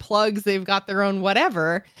their own plugs. They've got their own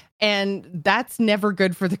whatever. And that's never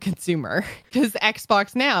good for the consumer because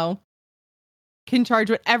Xbox now can charge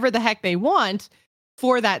whatever the heck they want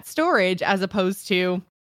for that storage, as opposed to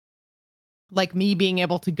like me being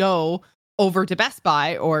able to go over to Best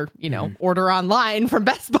Buy or, order online from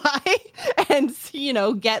Best Buy and,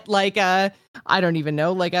 get like I don't even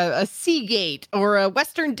know, like a Seagate or a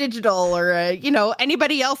Western Digital or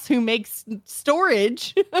anybody else who makes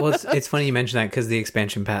storage. Well, it's funny you mention that because the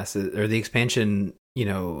expansion passes or the expansion,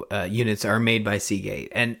 units are made by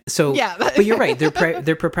Seagate. And so, but you're right.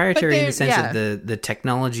 They're proprietary in the sense of the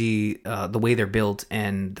technology, the way they're built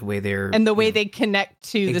and the way they connect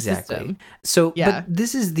to the system. So, but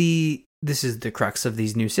this is the crux of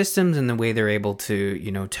these new systems and the way they're able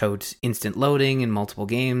to, tote instant loading in multiple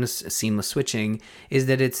games, seamless switching, is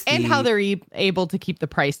that and how they're able to keep the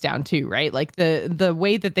price down too, right? Like the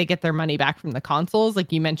way that they get their money back from the consoles,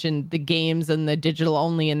 like you mentioned, the games and the digital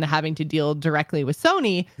only and the having to deal directly with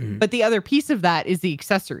Sony. Mm-hmm. But the other piece of that is the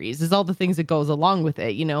accessories, is all the things that goes along with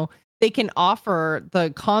it. They can offer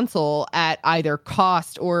the console at either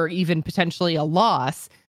cost or even potentially a loss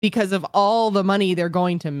because of all the money they're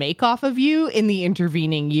going to make off of you in the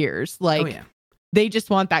intervening years. Like, they just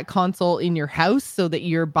want that console in your house so that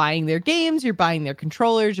you're buying their games, you're buying their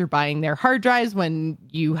controllers, you're buying their hard drives when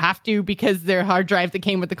you have to because their hard drive that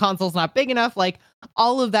came with the console is not big enough. Like,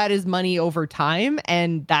 all of that is money over time,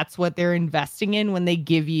 and that's what they're investing in when they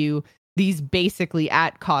give you these basically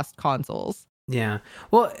at-cost consoles. Yeah.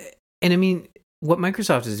 Well, and I mean, what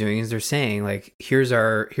Microsoft is doing is they're saying, like, here's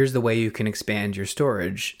the way you can expand your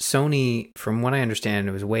storage. Sony, from what I understand,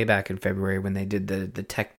 it was way back in February when they did the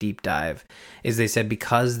tech deep dive, is they said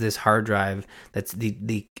because this hard drive, that's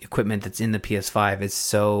the equipment that's in the PS5, is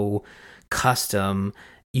so custom,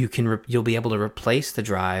 you'll be able to replace the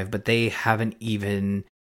drive, but they haven't even.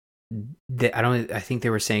 I think they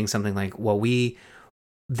were saying something like, well,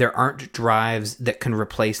 there aren't drives that can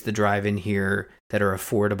replace the drive in here that are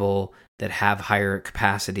affordable, that have higher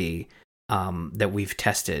capacity, that we've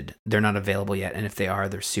tested. They're not available yet, and if they are,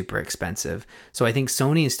 they're super expensive. So I think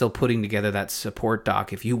Sony is still putting together that support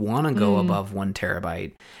dock if you want to go above 1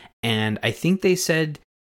 terabyte. And I think they said,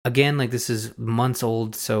 again, like, this is months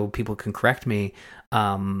old, so people can correct me,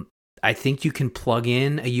 I think you can plug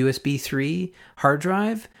in a USB 3 hard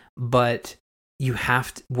drive, but you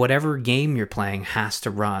have to, whatever game you're playing has to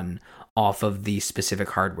run off of the specific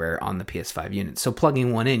hardware on the PS5 unit. So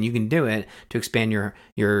plugging one in, you can do it to expand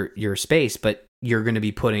your space, but you're going to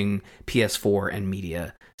be putting PS4 and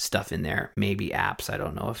media stuff in there, maybe apps. I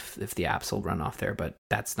don't know if the apps will run off there, but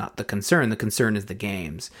that's not the concern. The concern is the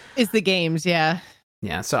games. Yeah.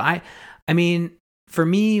 Yeah. So I mean, for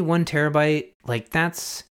me, 1 terabyte, like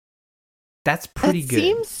that's pretty good.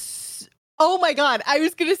 Seems. Oh my God! I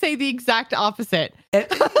was going to say the exact opposite.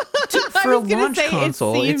 For a launch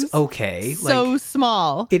console, it's okay. So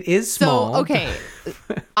small. It is small. So okay,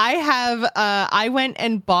 I went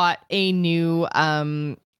and bought a new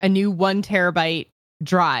 1 terabyte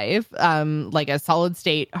drive, like a solid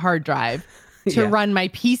state hard drive to run my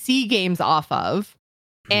PC games off of.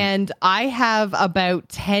 And I have about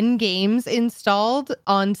 10 games installed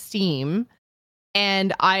on Steam,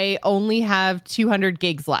 and I only have 200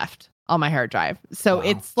 gigs left on my hard drive. So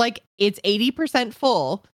it's 80%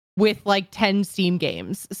 full with like 10 Steam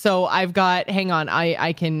games. So I've got, hang on,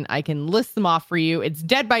 I can list them off for you. It's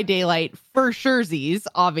Dead by Daylight for surezies,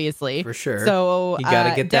 obviously. For sure. So you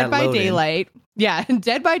gotta get that Dead by loaded. Daylight. Yeah,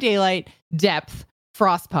 Dead by Daylight, Depth,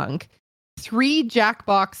 Frostpunk, 3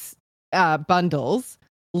 Jackbox bundles,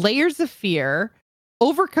 Layers of Fear,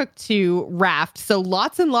 Overcooked 2, Raft. So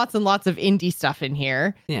lots and lots and lots of indie stuff in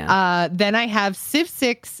here. Yeah. Then I have Civ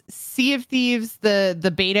 6, Sea of Thieves,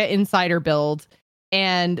 the beta insider build,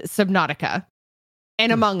 and Subnautica.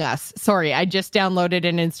 And Among Us. Sorry, I just downloaded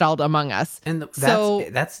and installed Among Us. And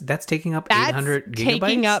that's taking up 800 gigabytes?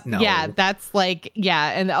 Taking up, no. Yeah, that's like,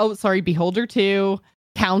 yeah. And Beholder 2,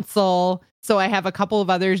 Council. So I have a couple of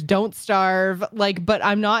others, Don't Starve. Like, but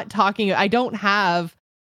I'm not talking, I don't have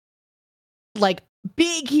like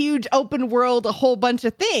big, huge open world, a whole bunch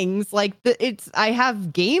of things. Like I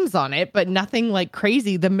have games on it, but nothing like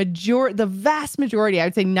crazy. The vast majority, I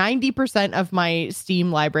would say 90% of my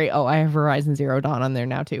Steam library. Oh, I have Horizon Zero Dawn on there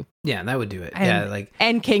now too. Yeah, that would do it.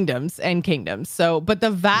 And Kingdoms. So, but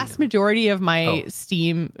the vast majority of my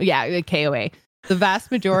Steam, KOA, the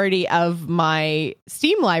vast majority of my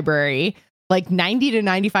Steam library, like 90 to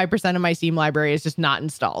 95% of my Steam library is just not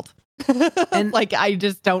installed. And like I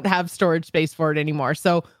just don't have storage space for it anymore.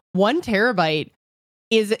 So 1 terabyte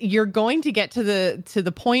is, you're going to get to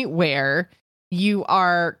the point where you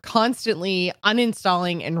are constantly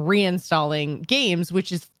uninstalling and reinstalling games,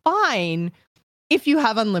 which is fine if you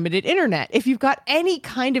have unlimited internet. If you've got any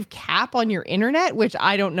kind of cap on your internet, which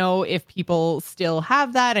I don't know if people still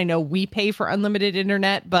have that. I know we pay for unlimited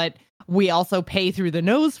internet, but we also pay through the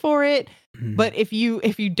nose for it. But if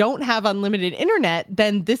you don't have unlimited internet,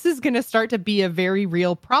 then this is going to start to be a very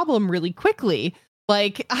real problem really quickly.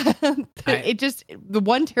 Like the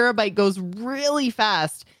 1 terabyte goes really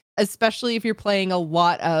fast, especially if you're playing a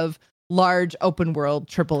lot of large open world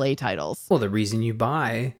AAA titles. Well, the reason you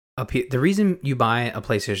buy a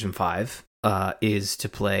PlayStation 5 is to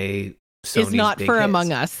play Sony's is not big for hits.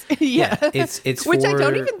 Among Us. Yeah. It's which for... I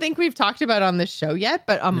don't even think we've talked about on this show yet,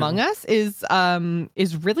 but Among Us is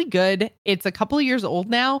really good. It's a couple of years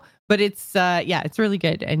old now, but it's really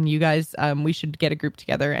good. And you guys, we should get a group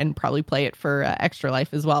together and probably play it for Extra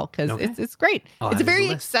Life as well, because it's great. It's a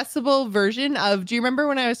very accessible version of, do you remember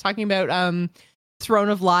when I was talking about Throne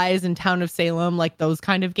of Lies and Town of Salem, like those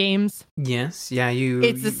kind of games? Yes. Yeah,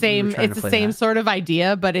 it's the same sort of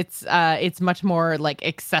idea, but it's much more like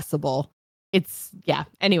accessible.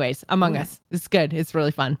 Anyways, Among Us. It's good. It's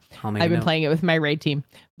really fun. I've been playing it with my raid team.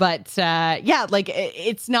 But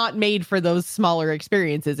it's not made for those smaller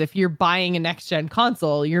experiences. If you're buying a next gen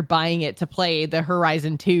console, you're buying it to play the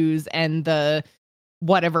Horizon 2s and the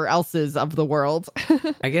whatever else's of the world.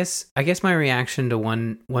 I guess my reaction to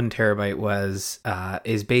one terabyte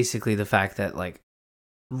is basically the fact that like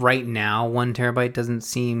right now 1 terabyte doesn't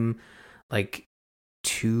seem like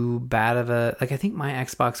too bad of a, like I think my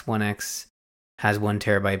Xbox One X has 1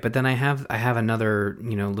 terabyte, but then I have another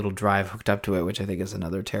little drive hooked up to it, which I think is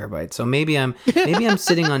another terabyte. So maybe I'm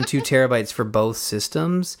sitting on 2 terabytes for both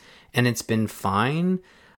systems, and it's been fine.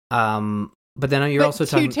 But then you're also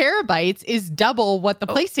talking 2 terabytes is double what the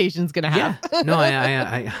PlayStation's going to have. Yeah. No,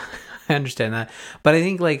 I understand that. But I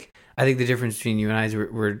think the difference between you and I is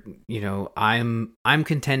we're I'm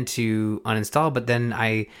content to uninstall, but then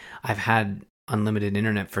I've had unlimited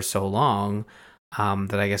internet for so long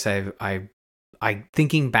that I guess I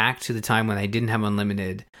thinking back to the time when I didn't have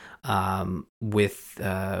unlimited with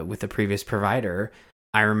the previous provider,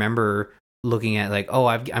 I remember looking at like,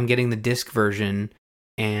 I'm getting the disc version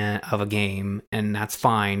of a game, and that's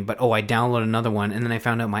fine, but I download another one, and then I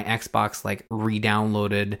found out my Xbox like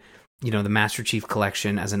re-downloaded the Master Chief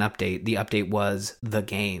Collection as an update. The update was the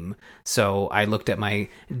game. So I looked at my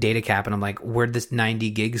data cap and I'm like, where'd this 90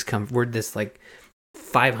 gigs come? Where'd this like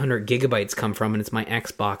 500 gigabytes come from? And it's my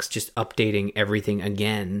Xbox just updating everything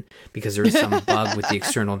again because there's some bug with the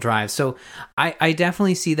external drive. So I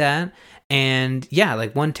definitely see that. And yeah,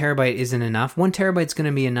 like 1 terabyte isn't enough. 1 terabyte's going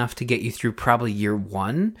to be enough to get you through probably year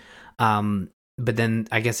one. But then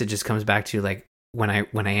I guess it just comes back to like when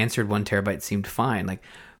I answered 1 terabyte seemed fine. Like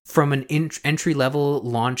from an entry level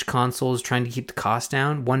launch consoles trying to keep the cost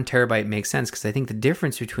down, 1 terabyte makes sense because I think the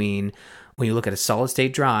difference between when you look at a solid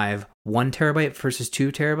state drive, 1 terabyte versus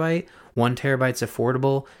 2 terabyte, 1 terabyte's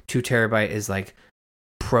affordable, 2 terabyte is like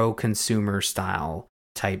pro consumer style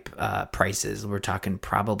type prices. We're talking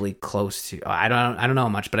probably close to I don't know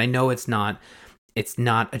much, but I know it's not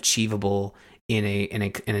achievable in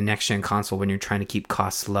a next gen console when you're trying to keep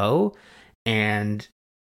costs low. And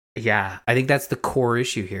yeah, I think that's the core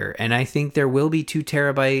issue here. And I think there will be 2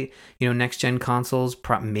 terabyte, next gen consoles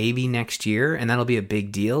maybe next year, and that'll be a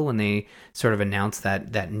big deal when they sort of announce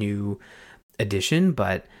that new edition.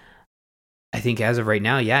 But I think as of right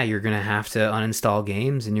now, yeah, you're going to have to uninstall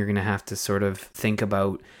games, and you're going to have to sort of think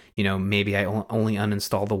about, maybe I only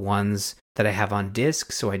uninstall the ones that I have on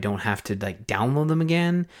disk so I don't have to like download them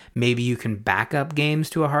again. Maybe you can back up games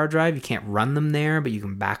to a hard drive. You can't run them there, but you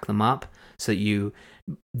can back them up so that you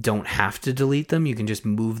don't have to delete them. You can just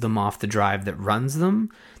move them off the drive that runs them.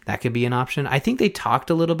 That could be an option. I think they talked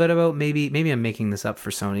a little bit about maybe I'm making this up for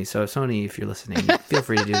Sony. So Sony, if you're listening, feel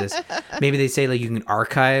free to do this. Maybe they say like you can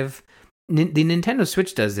archive. The Nintendo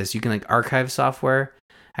Switch does this. You can like archive software.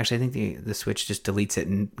 Actually, I think the Switch just deletes it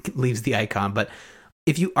and leaves the icon. But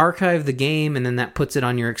if you archive the game and then that puts it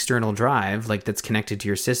on your external drive, like that's connected to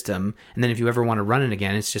your system, and then if you ever want to run it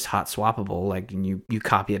again, it's just hot swappable. Like, and you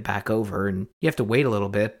copy it back over, and you have to wait a little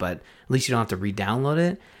bit, but at least you don't have to re-download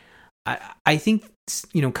it. I think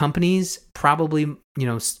companies probably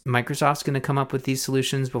Microsoft's going to come up with these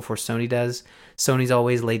solutions before Sony does. Sony's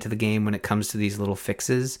always late to the game when it comes to these little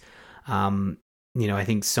fixes. I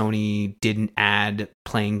think Sony didn't add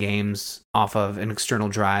playing games off of an external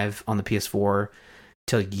drive on the PS4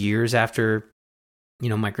 till years after,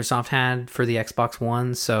 Microsoft had for the Xbox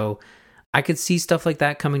One. So I could see stuff like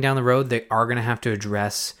that coming down the road. They are going to have to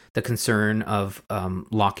address the concern of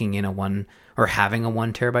locking in having a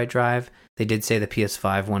 1 terabyte drive. They did say the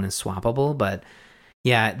PS5 one is swappable, but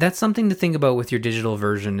yeah, that's something to think about with your digital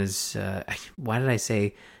version is, why did I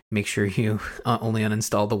say make sure you only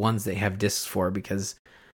uninstall the ones they have discs for, because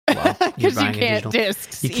you're buying you can't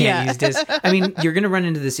discs. You can't use discs. I mean, you're going to run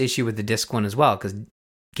into this issue with the disc one as well, because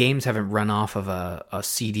games haven't run off of a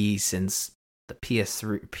CD since the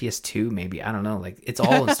PS3, PS2, maybe. I don't know. Like, it's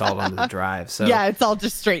all installed onto the drive. So yeah, it's all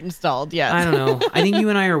just straight installed. Yeah. I don't know. I think you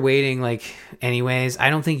and I are waiting, like, anyways. I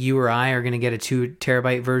don't think you or I are going to get a 2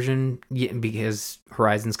 terabyte version yet because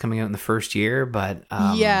Horizon's coming out in the first year. But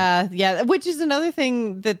yeah. Which is another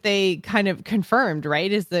thing that they kind of confirmed, right?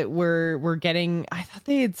 Is that we're getting, I thought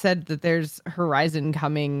they had said that there's Horizon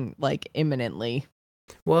coming like imminently.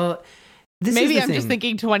 Well, maybe I'm just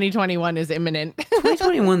thinking 2021 is imminent.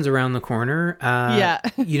 2021's around the corner. Yeah.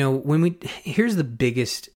 Here's the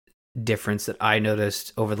biggest difference that I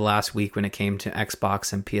noticed over the last week when it came to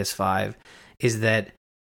Xbox and PS5 is that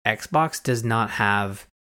Xbox does not have,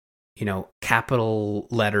 capital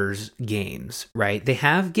letters games, right? They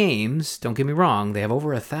have games, don't get me wrong. They have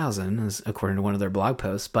over 1,000, according to one of their blog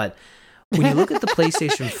posts, but when you look at the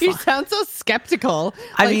PlayStation 5... You sound so skeptical.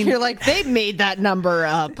 You're like, they made that number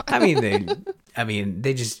up.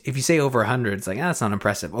 They just... If you say over 100, it's like, that's not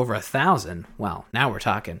impressive. Over 1,000, well, now we're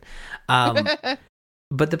talking.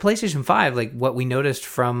 But the PlayStation 5, like what I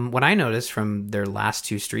noticed from their last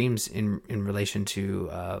 2 streams in relation to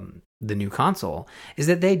the new console, is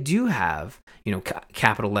that they do have,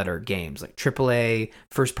 capital letter games, like AAA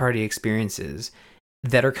first-party experiences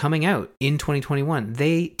that are coming out in 2021.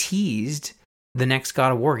 They teased the next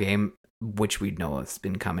God of War game, which we know has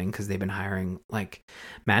been coming because they've been hiring like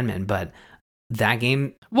madmen, but that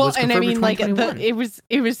game was confirmed for 2021.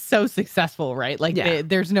 it was so successful, right? Like,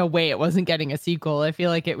 there's no way it wasn't getting a sequel. I feel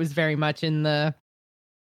like it was very much in the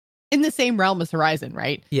same realm as Horizon,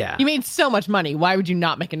 right? Yeah. You made so much money. Why would you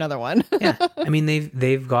not make another one? Yeah. I mean,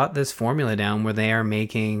 they've got this formula down where they are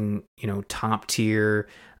making, top tier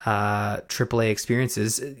AAA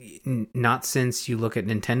experiences, not since you look at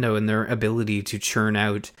Nintendo and their ability to churn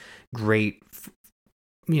out great,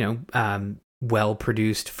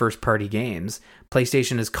 well-produced first-party games.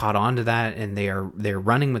 PlayStation has caught on to that, and they're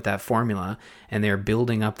running with that formula, and they're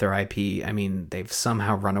building up their IP. I mean, they've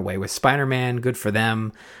somehow run away with Spider-Man. Good for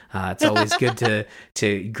them. It's always good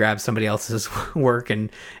to grab somebody else's work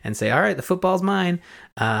and say, all right, the football's mine,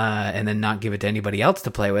 and then not give it to anybody else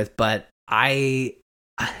to play with. But I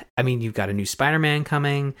mean, you've got a new Spider-Man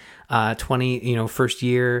coming, first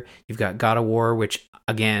year. You've got God of War, which,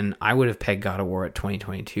 again, I would have pegged God of War at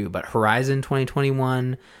 2022, but Horizon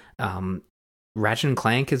 2021, Ratchet and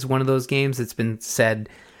Clank is one of those games that's been said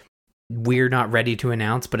we're not ready to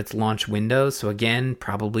announce, but it's launch windows. So again,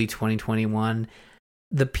 probably 2021.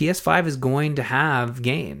 The PS5 is going to have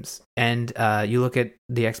games, and you look at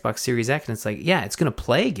the Xbox Series X, and it's like, yeah, it's going to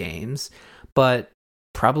play games, but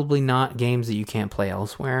probably not games that you can't play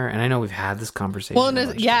elsewhere. And I know we've had this conversation. Well,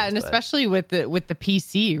 and especially with the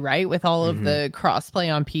PC, right? With all of the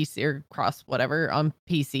crossplay on PC or cross whatever on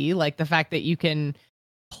PC, like the fact that you can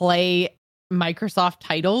play Microsoft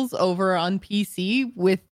titles over on PC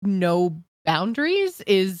with no boundaries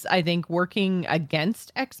is, I think, working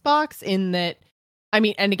against Xbox in that. I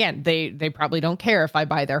mean, and again, they probably don't care if I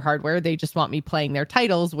buy their hardware. They just want me playing their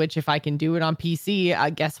titles, which if I can do it on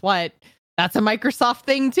PC, guess what? That's a Microsoft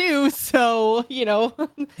thing too. So, yeah,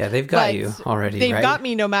 they've got you already. They've right? got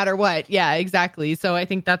me no matter what. Yeah, exactly. So I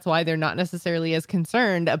think that's why they're not necessarily as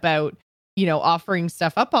concerned about, offering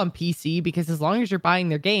stuff up on PC, because as long as you're buying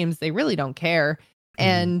their games, they really don't care.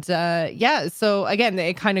 And so again,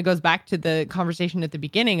 it kind of goes back to the conversation at the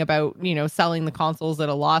beginning about, selling the consoles at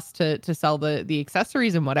a loss to sell the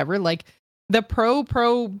accessories and whatever. Like the pro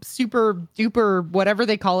super duper, whatever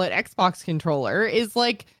they call it, Xbox controller is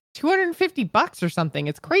like $250 or something.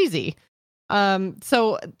 It's crazy.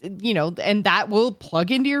 So, and that will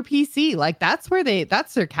plug into your PC. Like that's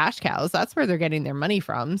their cash cows. That's where they're getting their money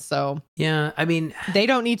from. So yeah, I mean, they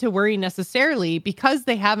don't need to worry necessarily because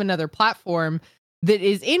they have another platform that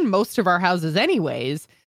is in most of our houses anyways.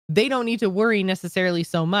 They don't need to worry necessarily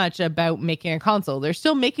so much about making a console. They're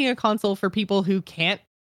still making a console for people who can't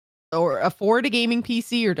or afford a gaming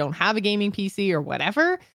PC or don't have a gaming PC or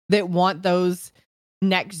whatever, that want those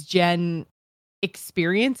next gen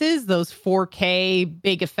experiences, those 4K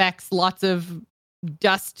big effects, lots of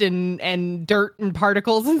dust and dirt and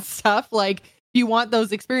particles and stuff. Like, if you want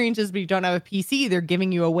those experiences but you don't have a PC, they're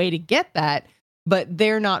giving you a way to get that, but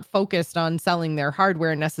they're not focused on selling their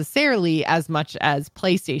hardware necessarily as much as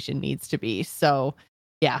PlayStation needs to be. So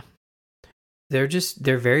yeah, they're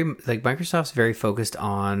very, like, Microsoft's very focused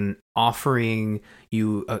on offering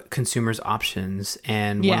you consumers options,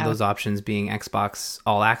 and one of those options being Xbox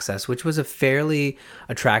All Access, which was a fairly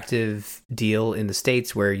attractive deal in the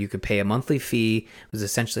States where you could pay a monthly fee. It was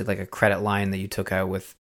essentially like a credit line that you took out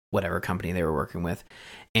with whatever company they were working with,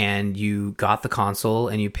 and you got the console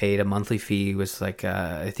and you paid a monthly fee. It was like,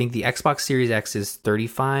 I think the Xbox Series X is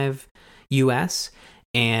 $35 US.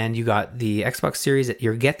 And you got the Xbox Series,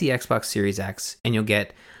 you'll get the Xbox Series X, and you'll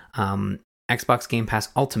get Xbox Game Pass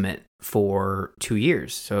Ultimate for 2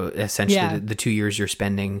 years. So essentially the 2 years you're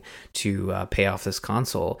spending to pay off this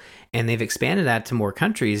console. And they've expanded that to more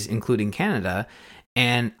countries, including Canada.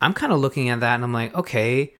 And I'm kind of looking at that and I'm like,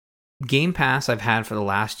 okay, Game Pass I've had for the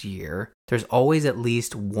last year. There's always at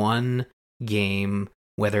least one game,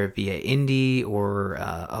 whether it be an indie or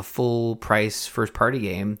a full price first party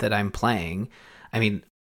game that I'm playing. I mean,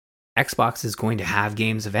 Xbox is going to have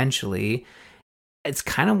games eventually. It's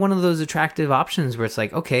kind of one of those attractive options where it's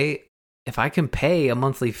like, okay, if I can pay a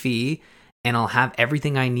monthly fee and I'll have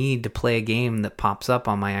everything I need to play a game that pops up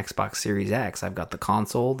on my Xbox Series X. I've got the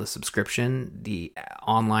console, the subscription, the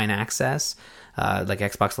online access, like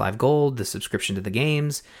Xbox Live Gold, the subscription to the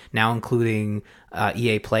games, now including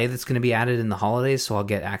EA Play that's going to be added in the holidays, so I'll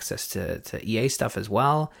get access to EA stuff as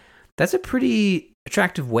well. That's a pretty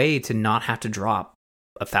attractive way to not have to drop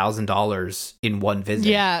 $1,000 in one visit.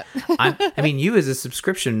 Yeah. I mean, you as a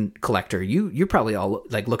subscription collector, you're probably all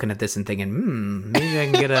like looking at this and thinking, maybe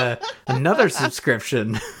I can get another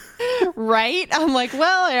subscription. Right? I'm like,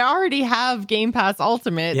 well, I already have Game Pass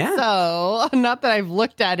Ultimate. Yeah. So not that I've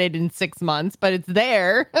looked at it in 6 months, but it's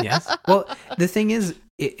there. Yes. Well, the thing is,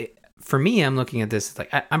 for me, I'm looking at this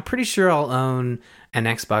like I'm pretty sure I'll own an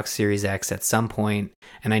Xbox Series X at some point,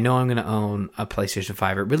 and I know I'm going to own a PlayStation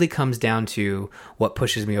 5. It really comes down to what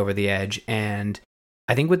pushes me over the edge, and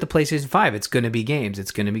I think with the PlayStation 5, it's going to be games.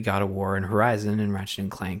 It's going to be God of War and Horizon and Ratchet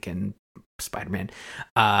and Clank and Spider-Man.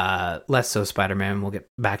 Less so Spider-Man, we'll get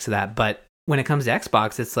back to that. But when it comes to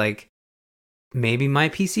Xbox, it's like, maybe my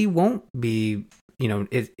PC won't be,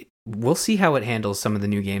 we'll see how it handles some of the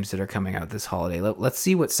new games that are coming out this holiday. Let's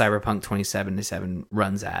see what Cyberpunk 2077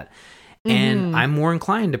 runs at. And I'm more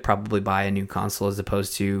inclined to probably buy a new console as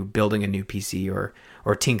opposed to building a new PC or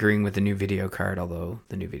tinkering with a new video card, although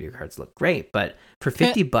the new video cards look great. But for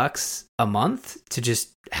 $50 a month to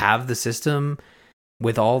just have the system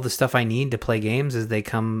with all the stuff I need to play games as they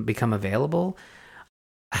become available,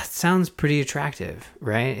 that sounds pretty attractive,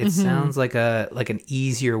 right? It sounds like an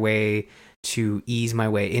easier way to ease my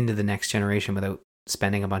way into the next generation without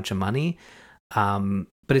spending a bunch of money.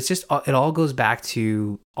 But it's just, it all goes back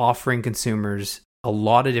to offering consumers a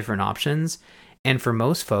lot of different options. And for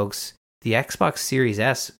most folks, the Xbox Series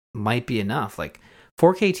S might be enough. Like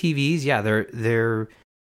 4K TVs, yeah,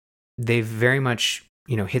 they've very much,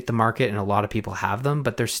 hit the market and a lot of people have them,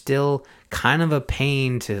 but they're still kind of a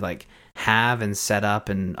pain to like have and set up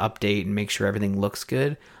and update and make sure everything looks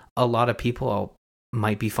good. A lot of people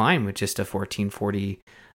might be fine with just a 1440p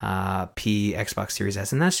Xbox Series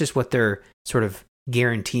S, and that's just what they're sort of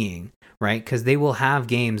guaranteeing, right? Because they will have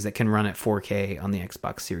games that can run at 4K on the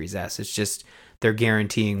Xbox Series S. It's just they're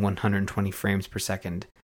guaranteeing 120 frames per second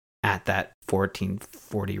at that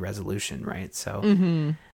 1440 resolution, right?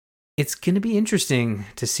 So it's going to be interesting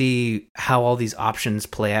to see how all these options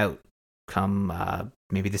play out come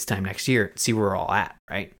maybe this time next year, see where we're all at,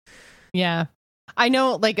 right? Yeah. I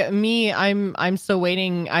know, like me, I'm still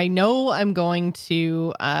waiting. I know I'm going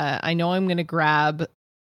to grab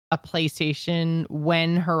a PlayStation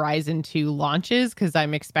when Horizon 2 launches, because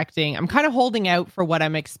I'm kind of holding out for what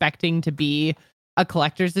I'm expecting to be a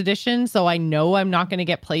collector's edition. So I know I'm not going to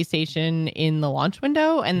get PlayStation in the launch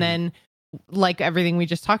window. And then, like everything we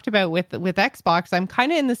just talked about with Xbox, I'm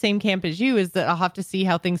kind of in the same camp as you, is that I'll have to see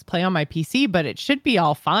how things play on my PC, but it should be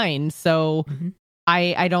all fine. So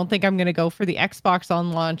I don't think I'm going to go for the Xbox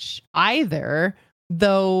on launch either,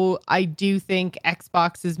 though I do think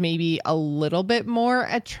Xbox is maybe a little bit more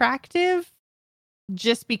attractive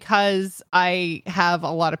just because I have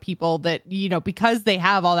a lot of people that, because they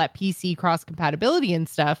have all that PC cross compatibility and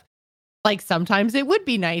stuff, like sometimes it would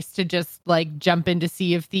be nice to just like jump into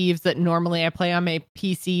Sea of Thieves that normally I play on my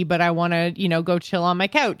PC, but I want to, go chill on my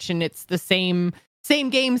couch and it's the same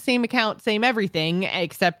game, same account, same everything,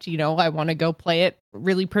 except, I want to go play it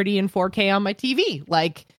really pretty in 4K on my TV.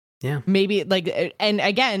 Like, yeah, maybe like, and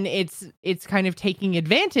again, it's kind of taking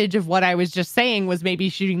advantage of what I was just saying was maybe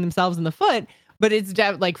shooting themselves in the foot. But it's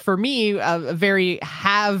like, for me, a very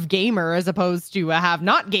have gamer as opposed to a have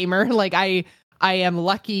not gamer. Like I am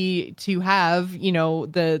lucky to have,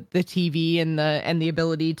 the TV and the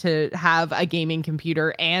ability to have a gaming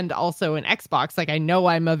computer and also an Xbox. Like I know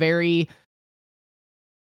I'm a very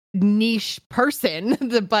niche person,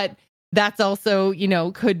 but that's also,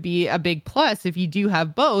 could be a big plus if you do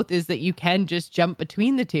have both, is that you can just jump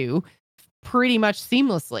between the two pretty much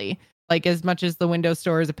seamlessly. Like as much as the Windows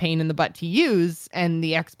Store is a pain in the butt to use and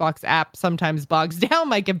the Xbox app sometimes bogs down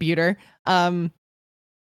my computer,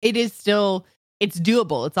 it is still, it's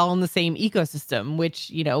doable. It's all in the same ecosystem,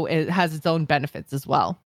 which, it has its own benefits as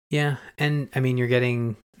well. Yeah. And I mean, you're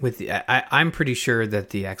getting with I'm pretty sure that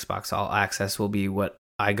the Xbox All Access will be what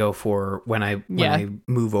I go for when I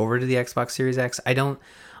move over to the Xbox Series X. I'm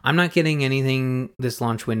not getting anything this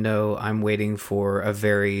launch window. I'm waiting for a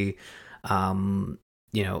very,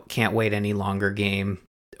 can't wait any longer game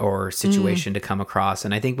or situation to come across.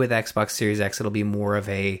 And I think with Xbox Series X, it'll be more of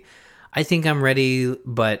I think I'm ready,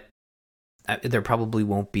 but there probably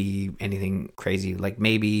won't be anything crazy. Like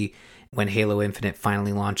maybe when Halo Infinite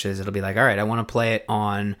finally launches, it'll be like, all right, I want to play it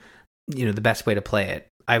on, the best way to play it.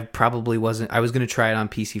 I was going to try it on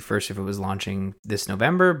PC first if it was launching this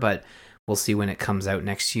November, but we'll see when it comes out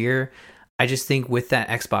next year. I just think with that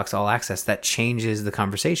Xbox All Access, that changes the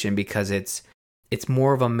conversation because it's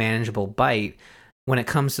more of a manageable bite. When it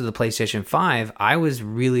comes to the PlayStation 5, I was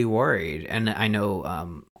really worried. And I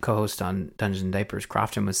know co-host on Dungeons and Diapers,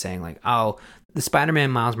 Crofton, was saying like, oh, the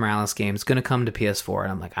Spider-Man Miles Morales game is going to come to PS4.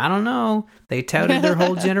 And I'm like, I don't know. They touted their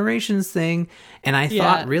whole generations thing. And I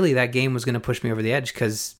thought really that game was going to push me over the edge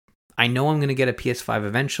because I know I'm going to get a PS5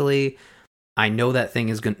 eventually. I know that thing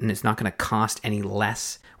it's not going to cost any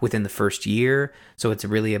less within the first year. So it's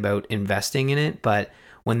really about investing in it. But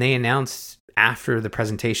when they announced after the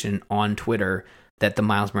presentation on Twitter that the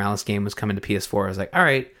Miles Morales game was coming to PS4, I was like, all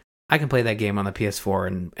right, I can play that game on the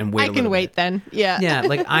PS4 and wait. I can wait then. Yeah. Yeah.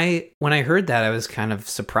 Like when I heard that, I was kind of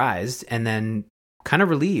surprised and then kind of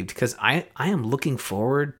relieved because I am looking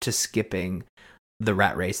forward to skipping the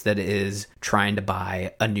rat race that is trying to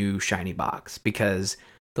buy a new shiny box, because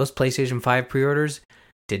those PlayStation 5 pre-orders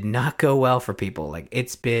did not go well for people. Like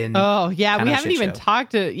it's been we haven't even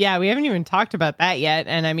talked about that yet.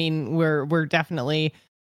 And I mean, we're definitely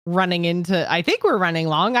running into, I think we're running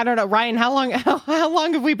long. I don't know. Ryan, how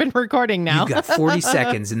long have we been recording now? You've got 40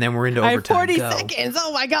 seconds and then we're into overtime. 40 seconds.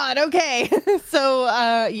 Oh my God. Okay. So,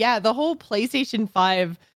 the whole PlayStation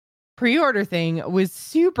 5 pre-order thing was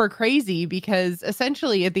super crazy because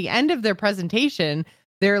essentially at the end of their presentation,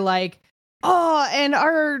 they're like, oh, and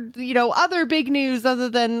our, other big news other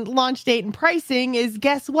than launch date and pricing is,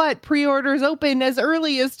 guess what? Pre-orders open as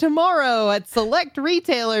early as tomorrow at select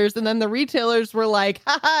retailers. And then the retailers were like,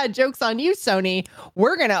 haha, joke's on you, Sony.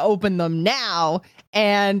 We're going to open them now.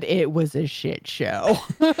 And it was a shit show.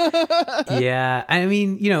 Yeah. I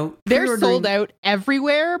mean, they're sold out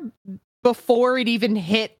everywhere before it even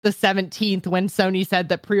hit the 17th when Sony said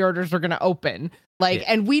that pre-orders are going to open.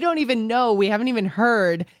 And we don't even know. We haven't even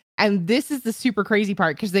heard. And this is the super crazy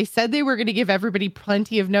part because they said they were going to give everybody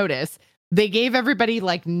plenty of notice. They gave everybody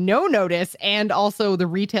no notice. And also the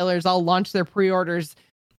retailers all launched their pre-orders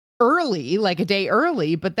early, a day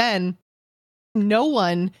early. But then no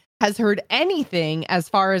one has heard anything as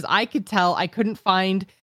far as I could tell. I couldn't find,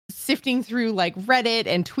 sifting through Reddit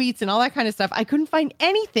and tweets and all that kind of stuff, I couldn't find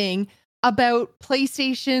anything about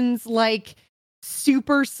PlayStation's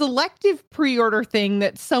super selective pre-order thing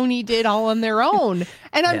that Sony did all on their own.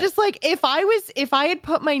 And I'm just if I had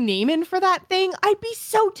put my name in for that thing, I'd be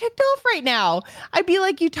so ticked off right now. I'd be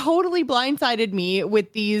like, you totally blindsided me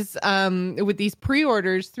with these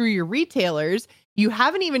pre-orders through your retailers. You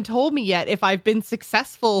haven't even told me yet if I've been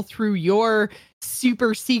successful through your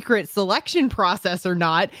super secret selection process or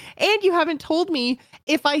not. And you haven't told me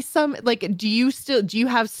if do you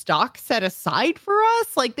have stock set aside for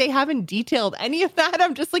us? They haven't detailed any of that.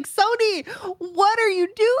 I'm just like, Sony, what are you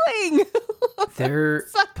doing? They're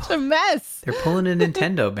such a mess. They're pulling a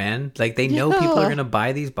Nintendo, man. They know people are going to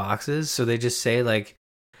buy these boxes. So they just say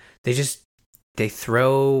they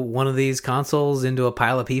throw one of these consoles into a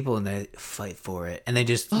pile of people and they fight for it. And they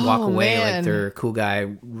just walk away like they're a cool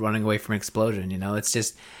guy running away from an explosion. It's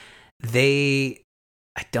just, I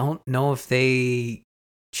don't know if they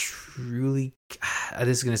truly,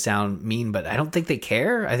 this is going to sound mean, but I don't think they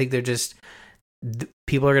care. I think they're just,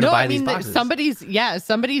 people are going to buy these boxes.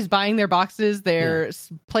 Somebody's buying their boxes. Their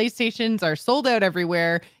PlayStations are sold out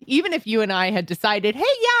everywhere. Even if you and I had decided, hey,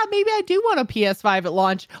 maybe I do want a PS5 at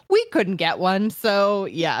launch, we couldn't get one. So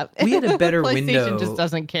we had a better PlayStation window. Just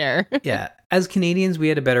doesn't care. Yeah, as Canadians, we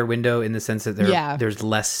had a better window in the sense that there's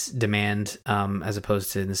less demand as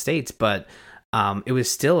opposed to in the States, but. It was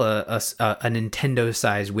still a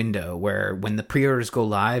Nintendo-sized window where when the pre-orders go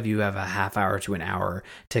live, you have a half hour to an hour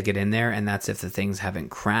to get in there, and that's if the things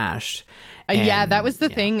haven't crashed. That was the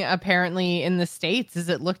thing apparently in the States, is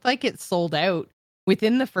it looked like it sold out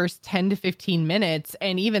within the first 10 to 15 minutes,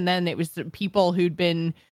 and even then it was people who'd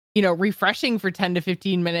been refreshing for 10 to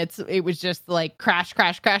 15 minutes. It was just crash,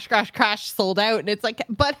 sold out, and it's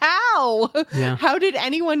but how? Yeah. How did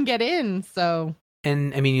anyone get in? So...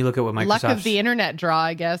 And I mean, you look at what Microsoft's... Luck of the internet draw,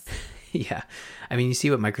 I guess. Yeah. I mean, you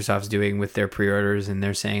see what Microsoft's doing with their pre-orders, and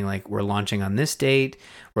they're saying we're launching on this date,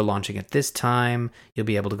 we're launching at this time, you'll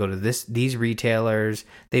be able to go to these retailers.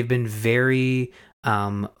 They've been very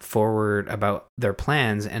forward about their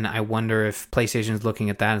plans, and I wonder if PlayStation's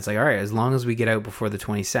looking at that and it's all right, as long as we get out before the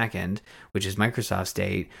 22nd, which is Microsoft's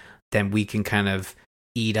date, then we can kind of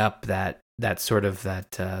eat up that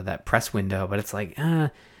press window. But it's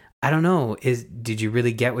I don't know. Did you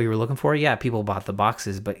really get what you were looking for? Yeah, people bought the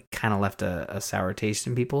boxes, but kind of left a sour taste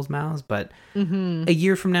in people's mouths. But a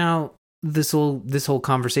year from now, this whole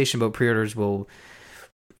conversation about pre-orders will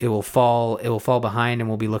fall behind, and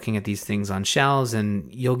we'll be looking at these things on shelves,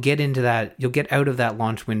 and you'll get out of that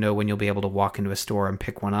launch window when you'll be able to walk into a store and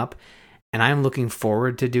pick one up. And I'm looking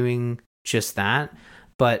forward to doing just that.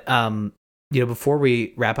 But before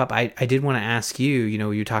we wrap up, I did want to ask you,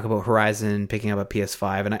 you talk about Horizon picking up a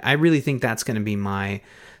PS5, and I really think that's going to be my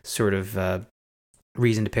sort of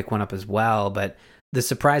reason to pick one up as well. But the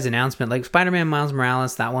surprise announcement, Spider-Man Miles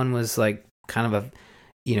Morales, that one was kind of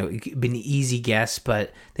been an easy guess,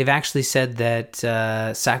 but they've actually said that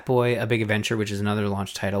Sackboy: A Big Adventure, which is another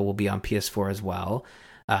launch title, will be on PS4 as well.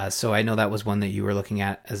 So I know that was one that you were looking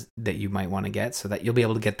at that you might want to get, so that you'll be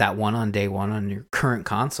able to get that one on day one on your current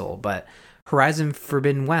console. But Horizon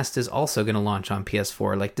Forbidden West is also going to launch on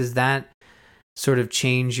PS4. Does that sort of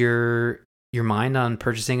change your mind on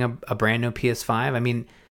purchasing a brand new PS5? I mean,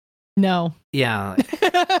 no. Yeah.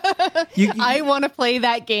 I want to play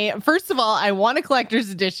that game. First of all, I want a collector's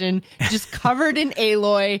edition just covered in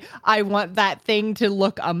alloy. I want that thing to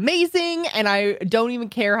look amazing, and I don't even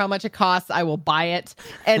care how much it costs. I will buy it.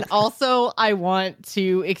 And also, I want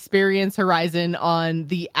to experience Horizon on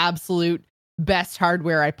the absolute best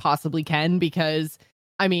hardware I possibly can, because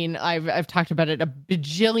I mean, I've talked about it a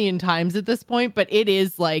bajillion times at this point, but it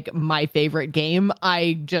is like my favorite game.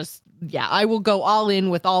 I will go all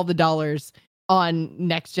in with all the dollars on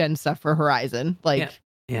next gen stuff for Horizon. Like,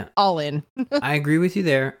 yeah. All in. I agree with you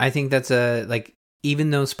there. I think that's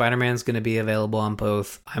even though Spider-Man's going to be available on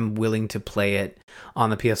both, I'm willing to play it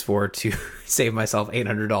on the PS4 to save myself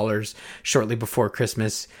 $800 shortly before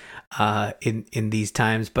Christmas in these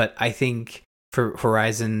times. But I think for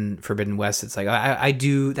Horizon Forbidden West, it's like I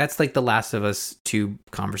do. That's like the Last of Us 2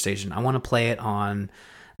 conversation. I want to play it on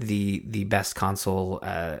the best console,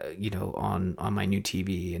 on my new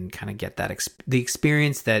TV, and kind of get that the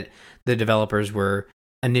experience that the developers were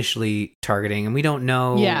initially targeting. And we don't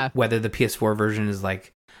know whether the PS4 version is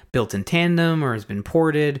like built in tandem or has been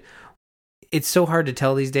ported. It's so hard to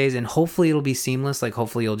tell these days, and hopefully it'll be seamless. Like,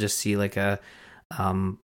 hopefully you'll just see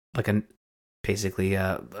basically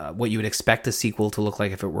what you would expect a sequel to look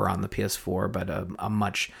like if it were on the PS4, but a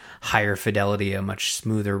much higher fidelity, a much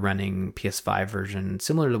smoother running PS5 version,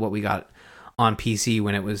 similar to what we got on PC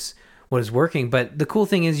when it was working. But the cool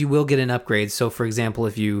thing is you will get an upgrade. So for example,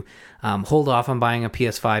 if you hold off on buying a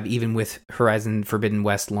PS5, even with Horizon Forbidden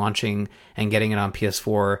West launching and getting it on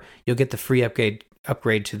PS4, you'll get the free upgrade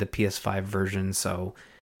to the PS5 version. So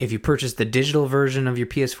if you purchase the digital version of your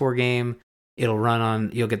PS4 game,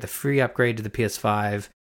 you'll get the free upgrade to the PS5.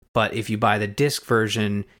 But if you buy the disc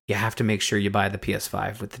version, you have to make sure you buy the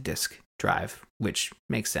PS5 with the disc drive, which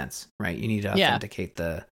makes sense, right? You need to authenticate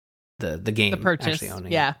the game, the purchase, actually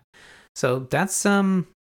owning it. So that's a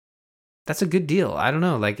good deal. I don't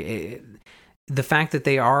know, the fact that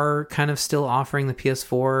they are kind of still offering the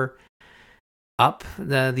PS4 up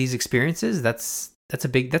these experiences, that's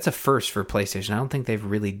a first for PlayStation. I don't think they've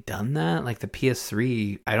really done that. Like the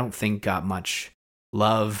PS3, I don't think got much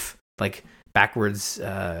love, like backwards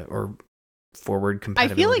or forward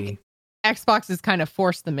compatibility. I feel like Xbox has kind of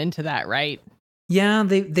forced them into that, right? Yeah,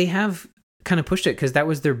 they have kind of pushed it because that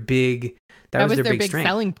was their big their big strength.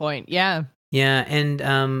 Selling point. Yeah. Yeah, and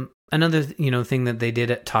another thing that they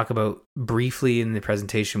did talk about briefly in the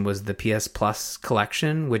presentation was the PS Plus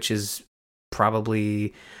collection, which is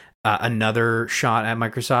probably another shot at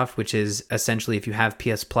Microsoft, which is essentially if you have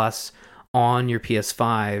PS Plus on your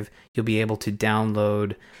PS5, you'll be able to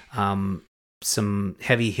download some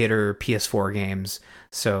heavy hitter PS4 games.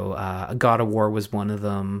 So God of War was one of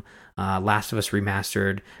them. Last of Us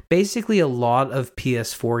Remastered. Basically a lot of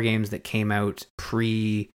PS4 games that came out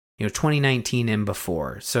pre 2019 and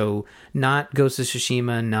before. So not Ghost of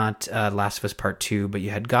Tsushima, not Last of Us Part 2, but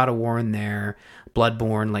you had God of War in there,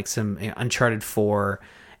 Bloodborne, like some Uncharted 4,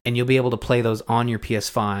 and you'll be able to play those on your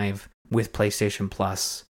PS5 with PlayStation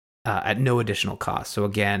Plus at no additional cost. So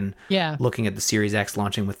again, looking at the Series X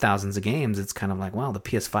launching with thousands of games, it's kind of like, wow, the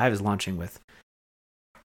PS5 is launching with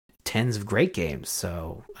tens of great games.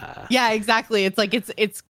 So exactly. It's like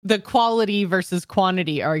it's the quality versus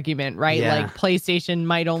quantity argument, right? Like PlayStation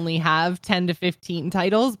might only have 10 to 15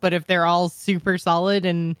 titles, but if they're all super solid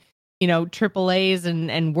and triple A's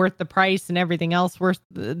and worth the price and everything else worth,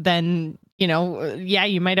 then you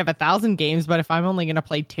might have 1,000 games, but if I'm only going to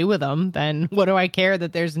play 2 of them, then what do I care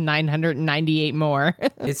that there's 998 more?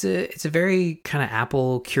 It's a very kind of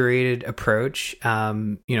Apple curated approach.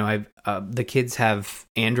 The kids have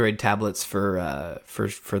Android tablets for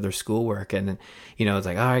their schoolwork, and it's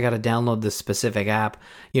like, oh, I got to download this specific app.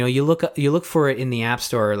 You look for it in the App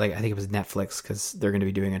Store, like I think it was Netflix, because they're going to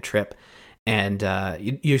be doing a trip. And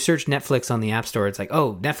you search Netflix on the App Store, it's like,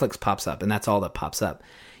 oh, Netflix pops up, and that's all that pops up.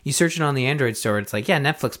 You search it on the Android store, it's like, yeah,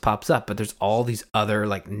 Netflix pops up, but there's all these other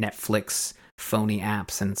like Netflix phony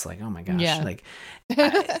apps, and it's like, oh my gosh,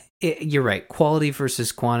 you're right, quality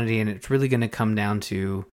versus quantity, and it's really going to come down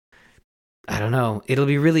to, I don't know, it'll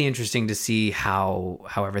be really interesting to see how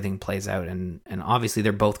everything plays out, and obviously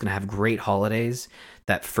they're both going to have great holidays.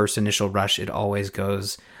 That first initial rush, it always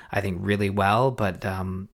goes, I think, really well, but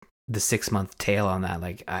the 6-month tail on that,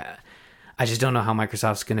 like I just don't know how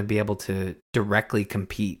Microsoft's going to be able to directly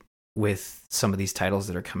compete with some of these titles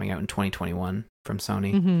that are coming out in 2021 from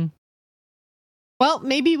Sony. Mm-hmm. Well,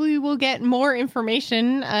 maybe we will get more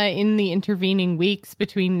information in the intervening weeks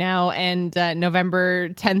between now and November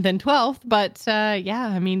 10th and 12th. But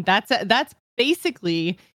I mean, that's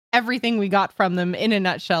basically everything we got from them in a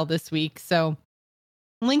nutshell this week. So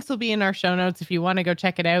links will be in our show notes if you want to go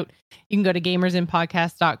check it out. You can go to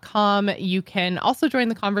gamersinpodcast.com. You can also join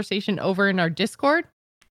the conversation over in our Discord.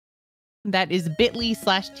 That is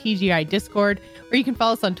bit.ly/TGI Discord. Or you can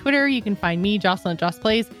follow us on Twitter. You can find me, Jocelyn at Joss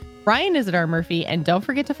Plays. Ryan is at R. Murphy. And don't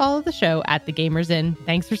forget to follow the show at The Gamers Inn.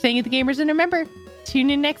 Thanks for staying at The Gamers Inn. Remember,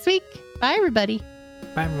 tune in next week. Bye, everybody.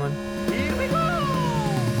 Bye, everyone.